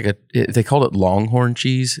 Just like they called it Longhorn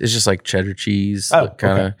cheese. It's just like cheddar cheese, Oh,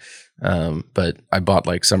 kind of. But I bought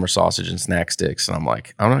like summer sausage and snack sticks, and I'm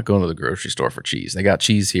like, I'm not going to the grocery store for cheese. They got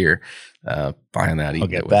cheese here. Buying that, eating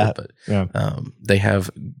get it with that. it. Yeah. But they have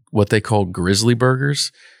what they call grizzly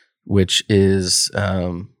burgers, which is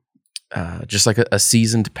just like a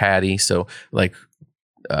seasoned patty. So like.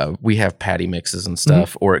 We have patty mixes and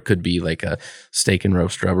stuff, or it could be like a steak and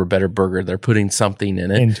roast rub or better burger. They're putting something in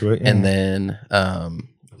it Into it. Yeah. and then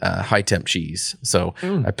high temp cheese. So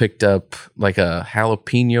I picked up like a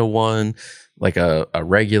jalapeno one, like a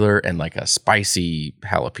regular, and like a spicy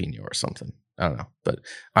jalapeno or something. I don't know, but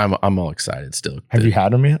I'm all excited still. Have you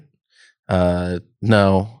had them yet?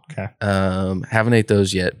 No. Okay. Haven't ate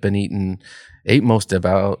those yet. Ate most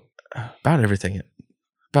about everything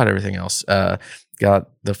else.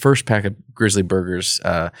 Got the first pack of Grizzly Burgers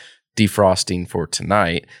defrosting for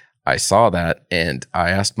tonight. I saw that and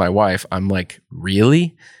I asked my wife, I'm like,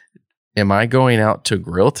 really? Am I going out to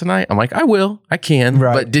grill tonight? I'm like, I will. I can.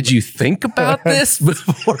 Right. But did you think about this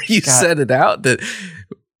before you set it out that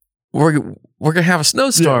we're going to have a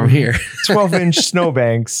snowstorm here? 12-inch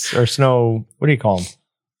snowbanks or snow, what do you call them?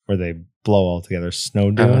 Where they blow all together.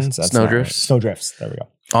 Snow dunes? That's snow not drifts. right. Snow drifts. There we go.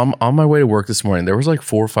 On my way to work this morning, there was like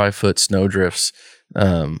 4 or 5 foot snow drifts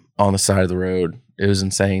on the side of the road. It was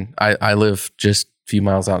insane. I live just a few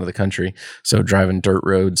miles out of the country, so driving dirt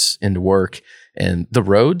roads into work, and the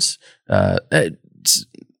roads,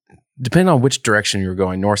 depending on which direction you're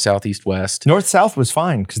going, north, south, east, west. North-south was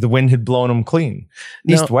fine because the wind had blown them clean.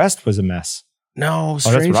 No. East-west was a mess. No, that's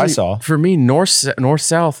what I strangely, saw. For me, north,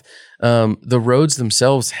 south, the roads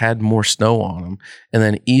themselves had more snow on them, and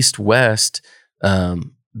then east, west,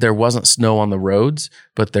 there wasn't snow on the roads,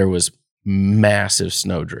 but there was massive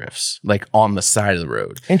snow drifts like on the side of the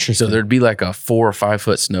road. Interesting. So there'd be like a 4 or 5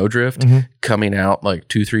 foot snow drift coming out like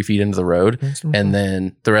 2-3 feet into the road, and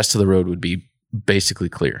then the rest of the road would be basically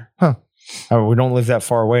clear. Huh. Oh, we don't live that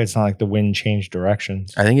far away. It's not like the wind changed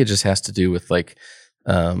directions. I think it just has to do with like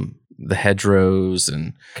the hedgerows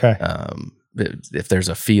and Okay. if there's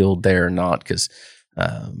a field there or not, because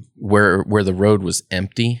where the road was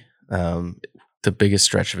empty, the biggest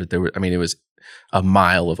stretch of it, it was a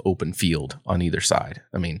mile of open field on either side.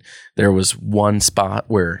 I mean, there was one spot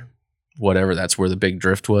where that's where the big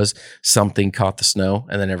drift was. Something caught the snow,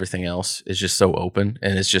 and then everything else is just so open,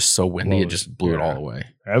 and it's just so windy. It just blew it all away.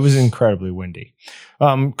 It was incredibly windy.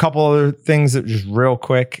 Couple other things that just real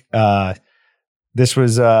quick. This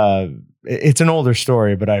was it's an older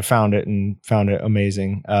story, but I found it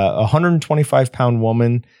amazing. 125-pound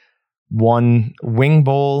woman won Wing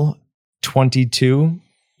Bowl 22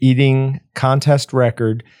 eating contest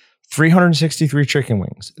record, 363 chicken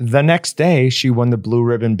wings. The next day, she won the Blue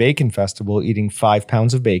Ribbon Bacon Festival, eating 5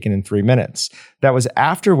 pounds of bacon in 3 minutes. That was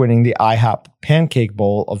after winning the IHOP Pancake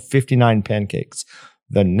Bowl of 59 pancakes.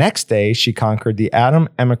 The next day, she conquered the Adam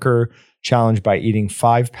Emiker Challenge by eating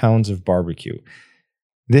 5 pounds of barbecue.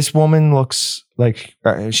 This woman looks like a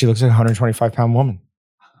 125-pound woman.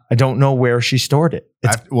 I don't know where she stored it.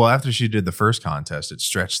 After she did the first contest, it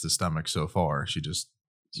stretched the stomach so far. She just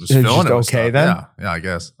was It's filling just it with okay stuff. then? Yeah, I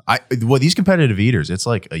guess. These competitive eaters, it's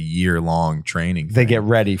like a year-long training They thing. get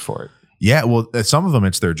ready for it. Yeah, well, some of them,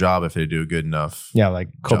 it's their job if they do a good enough. Yeah, like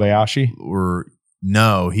Kobayashi. Or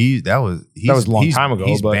no, that was a long time ago,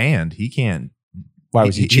 He's but- banned. He can't Why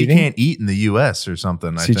was he cheating? He can't eat in the U.S. or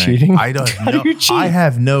something. Is I he think. cheating? I don't How know. do you cheat? I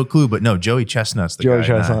have no clue. But no, Joey Chestnut's the Joey guy.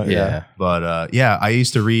 Chestnut, Yeah. But yeah, I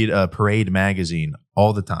used to read Parade magazine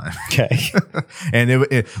all the time. Okay. And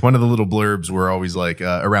one of the little blurbs were always like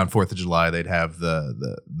around 4th of July, they'd have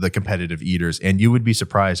the competitive eaters, and you would be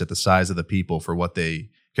surprised at the size of the people for what they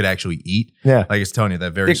could actually eat. Yeah. Like I was telling you,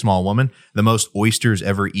 that very small woman, the most oysters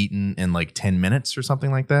ever eaten in like 10 minutes or something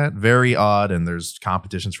like that. Very odd. And there's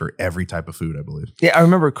competitions for every type of food, I believe. Yeah, I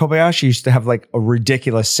remember Kobayashi used to have like a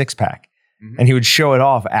ridiculous 6-pack, and he would show it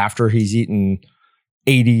off after he's eaten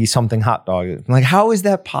 80 something hot dog. I'm like, how is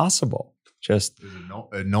that possible? Just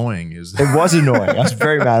Annoying is it was annoying. I was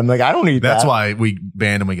very mad. I'm like, I don't eat That's that. why we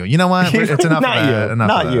banned him. We go, you know what? It's enough Not of that. you. Enough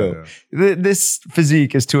Not of you. This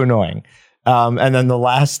physique is too annoying. And then the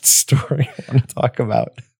last story I want to talk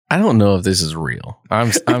about. I don't know if this is real.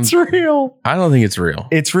 It's real. I don't think it's real.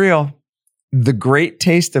 It's real. The great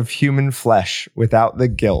taste of human flesh without the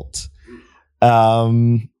guilt. So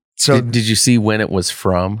Did you see when it was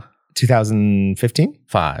from? 2015?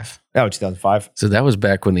 5. Oh, 2005. So that was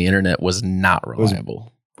back when the internet was not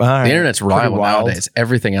reliable. All right. The internet's reliable Pretty wild. nowadays.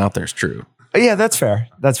 Everything out there is true. Yeah, that's fair.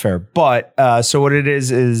 That's fair. But so what it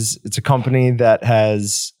is it's a company that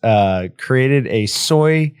has created a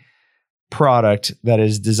soy product that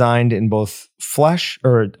is designed in both flesh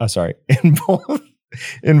in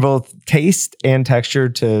both taste and texture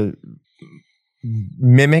to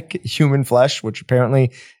mimic human flesh, which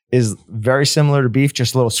apparently is very similar to beef,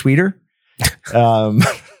 just a little sweeter. How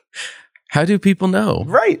do people know?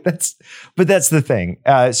 Right. That's the thing.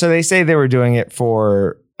 So they say they were doing it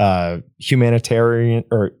for humanitarian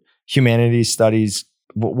or humanities studies.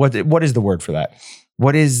 What is the word for that?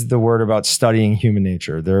 What is the word about studying human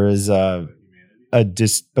nature? There is but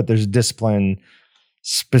there's a discipline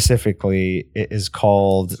specifically. It is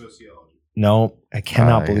called sociology. No, I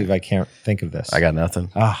cannot believe I can't think of this. I got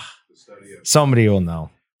nothing. Somebody will know.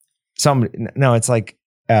 No, it's like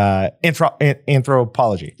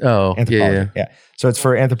anthropology. Oh, Anthropology. Yeah. So it's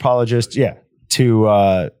for anthropologists,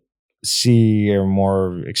 to see or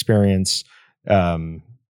more experience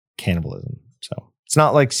cannibalism. So it's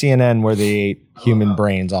not like CNN where they ate human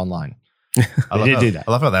brains online. I did do that.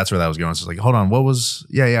 I love how that's where that was going. So it's like, hold on, what was?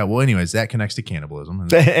 Yeah. Well, anyways, that connects to cannibalism,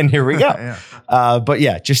 And here we go. Yeah. But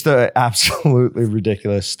yeah, just an absolutely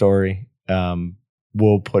ridiculous story.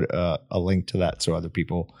 We'll put a link to that so other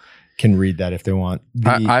people can read that if they want.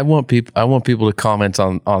 I want people to comment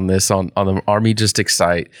on this on the Army Just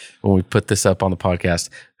site when we put this up on the podcast.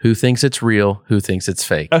 Who thinks it's real? Who thinks it's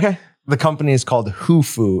fake? Okay. The company is called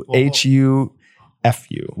HUFU.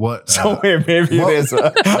 HUFU. What? So maybe it is.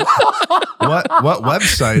 What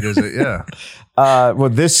website is it? Yeah. Well,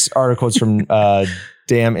 this article is from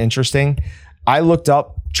Damn Interesting. I looked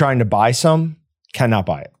up trying to buy some. Cannot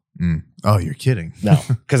buy it. Oh, you're kidding. No,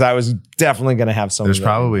 because I was definitely going to have some. There's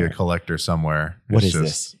probably a collector somewhere. What is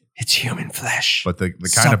this? It's human flesh. But the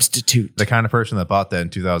kind substitute. The kind of person that bought that in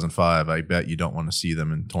 2005, I bet you don't want to see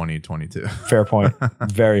them in 2022. Fair point.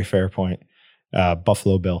 Very fair point.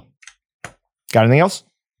 Buffalo Bill. Got anything else?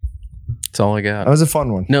 That's all I got. That was a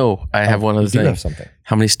fun one. No, I have one other You do thing. have something.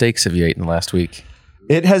 How many steaks have you eaten last week?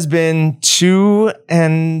 It has been 2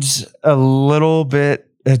 and a little bit,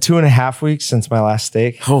 2.5 weeks since my last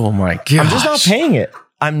steak. Oh my god! I'm just not paying it.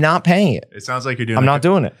 I'm not paying it. It sounds like you're doing. I'm not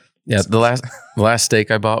doing it. Yeah, the last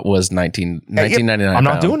steak I bought was $19.99. I'm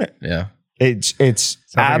not doing it. Yeah, it's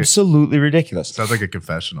absolutely ridiculous. Sounds like a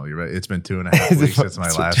confessional. You're right. It's been 2.5 weeks since my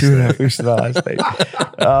last. 2.5 weeks since my last steak.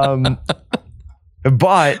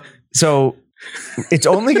 But so it's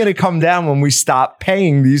only going to come down when we stop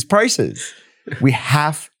paying these prices. We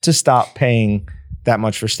have to stop paying that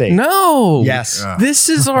much for steak. no. Yes. This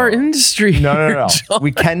is our industry. No.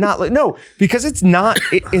 We cannot. No, because it's not.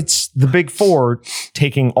 It's the big four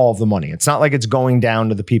taking all the money. It's not like it's going down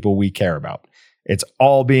to the people we care about. It's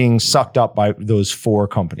all being sucked up by those 4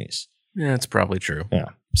 companies. Yeah, it's probably true. Yeah.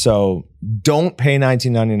 So don't pay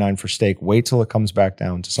 $19.99 for steak. Wait till it comes back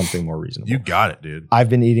down to something more reasonable. You got it, dude. I've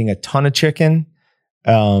been eating a ton of chicken,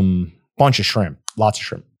 bunch of shrimp, lots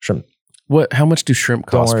of shrimp. What? How much do shrimp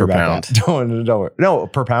Don't cost worry per about pound? that. Don't worry. No,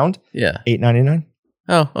 per pound, Yeah. $8.99.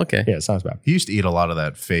 Oh, okay. Yeah, it sounds bad. You used to eat a lot of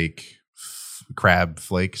that fake crab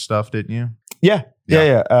flake stuff, didn't you? Yeah.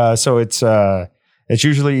 So it's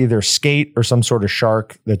usually either skate or some sort of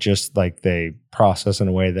shark that just like they process in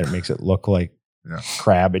a way that makes it look like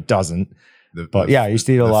crab. It doesn't. But I used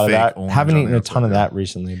to eat a lot of that. Haven't eaten a ton of that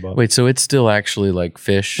recently. But Wait, so it's still actually like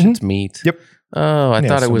fish? Mhm. It's meat? Yep. Oh, I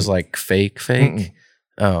thought it so- was like fake. Mm-mm.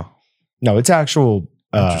 Oh, No, it's actual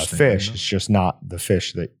Interesting. fish. It's just not the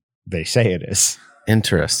fish that they say it is.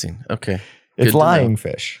 interesting. Okay. It's Good to lying know.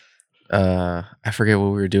 fish. I forget what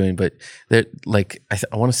we were doing, but that like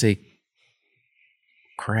I want to say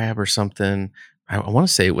crab or something. I want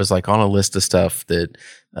to say it was like on a list of stuff that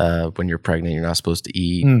when you're pregnant you're not supposed to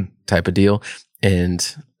eat type of deal. And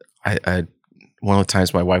I one of the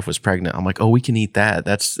times my wife was pregnant, I'm like, oh, we can eat that.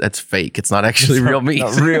 That's fake. It's not actually real meat.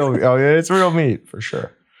 Not real. Oh yeah, it's real meat for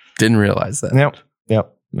sure. Didn't realize that.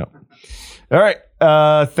 Yep. All right.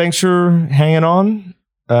 Thanks for hanging on.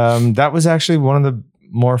 That was actually one of the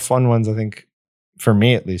more fun ones, I think, for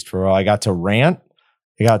me at least. For I got to rant.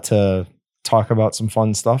 I got to talk about some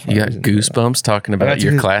fun stuff. You got goosebumps talking about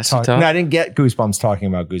your class you taught? No, I didn't get goosebumps talking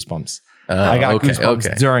about goosebumps. I got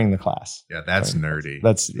goosebumps during the class. Yeah, that's nerdy.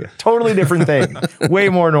 That's a totally different thing. Way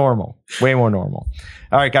more normal. All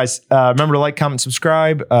right, guys. Remember to like, comment,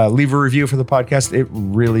 subscribe. Leave a review for the podcast. It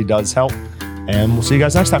really does help. And we'll see you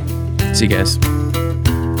guys next time. See you guys.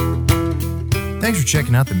 Thanks for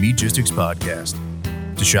checking out the Meatgistics podcast.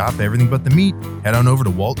 To shop everything but the meat, head on over to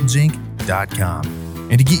waltonsinc.com.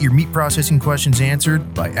 And to get your meat processing questions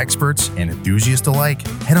answered by experts and enthusiasts alike,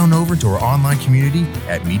 head on over to our online community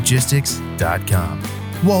at meatgistics.com.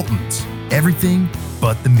 Walton's, everything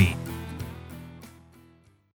but the meat.